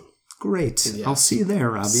love to. Great. Yes. I'll see you there,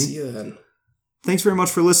 Robbie. See you then. Thanks very much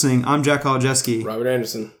for listening. I'm Jack Holojeski. Robert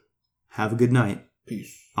Anderson. Have a good night.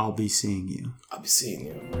 Peace. I'll be seeing you. I'll be seeing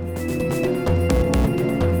you.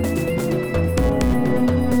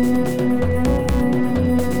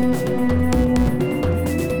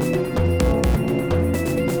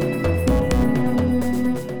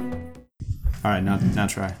 All right, now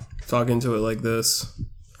try. Talk into it like this.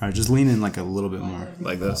 All right, just lean in like a little bit more.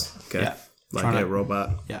 Like this? Okay. Yeah. Like a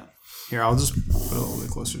robot? Yeah. Here, I'll just put it a little bit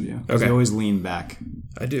closer to you. Okay. You always lean back.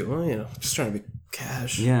 I do. Well, just trying to be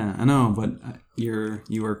cash. Yeah, I know, but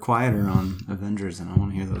you are quieter on Avengers, and I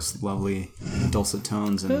want to hear those lovely dulcet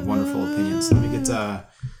tones and wonderful opinions. Let me get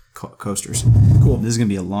coasters. Cool. This is going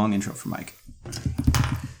to be a long intro for Mike.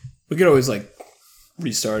 We could always,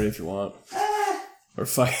 restart it if you want. Or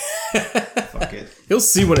fight. Fuck it. He'll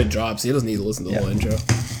see when it drops. He doesn't need to listen to the whole intro.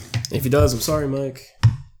 And if he does, I'm sorry, Mike.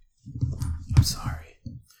 I'm sorry.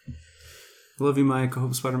 I love you, Mike. I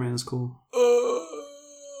hope Spider-Man is cool.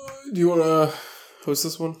 Do you want to host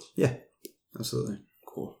this one? Yeah, absolutely.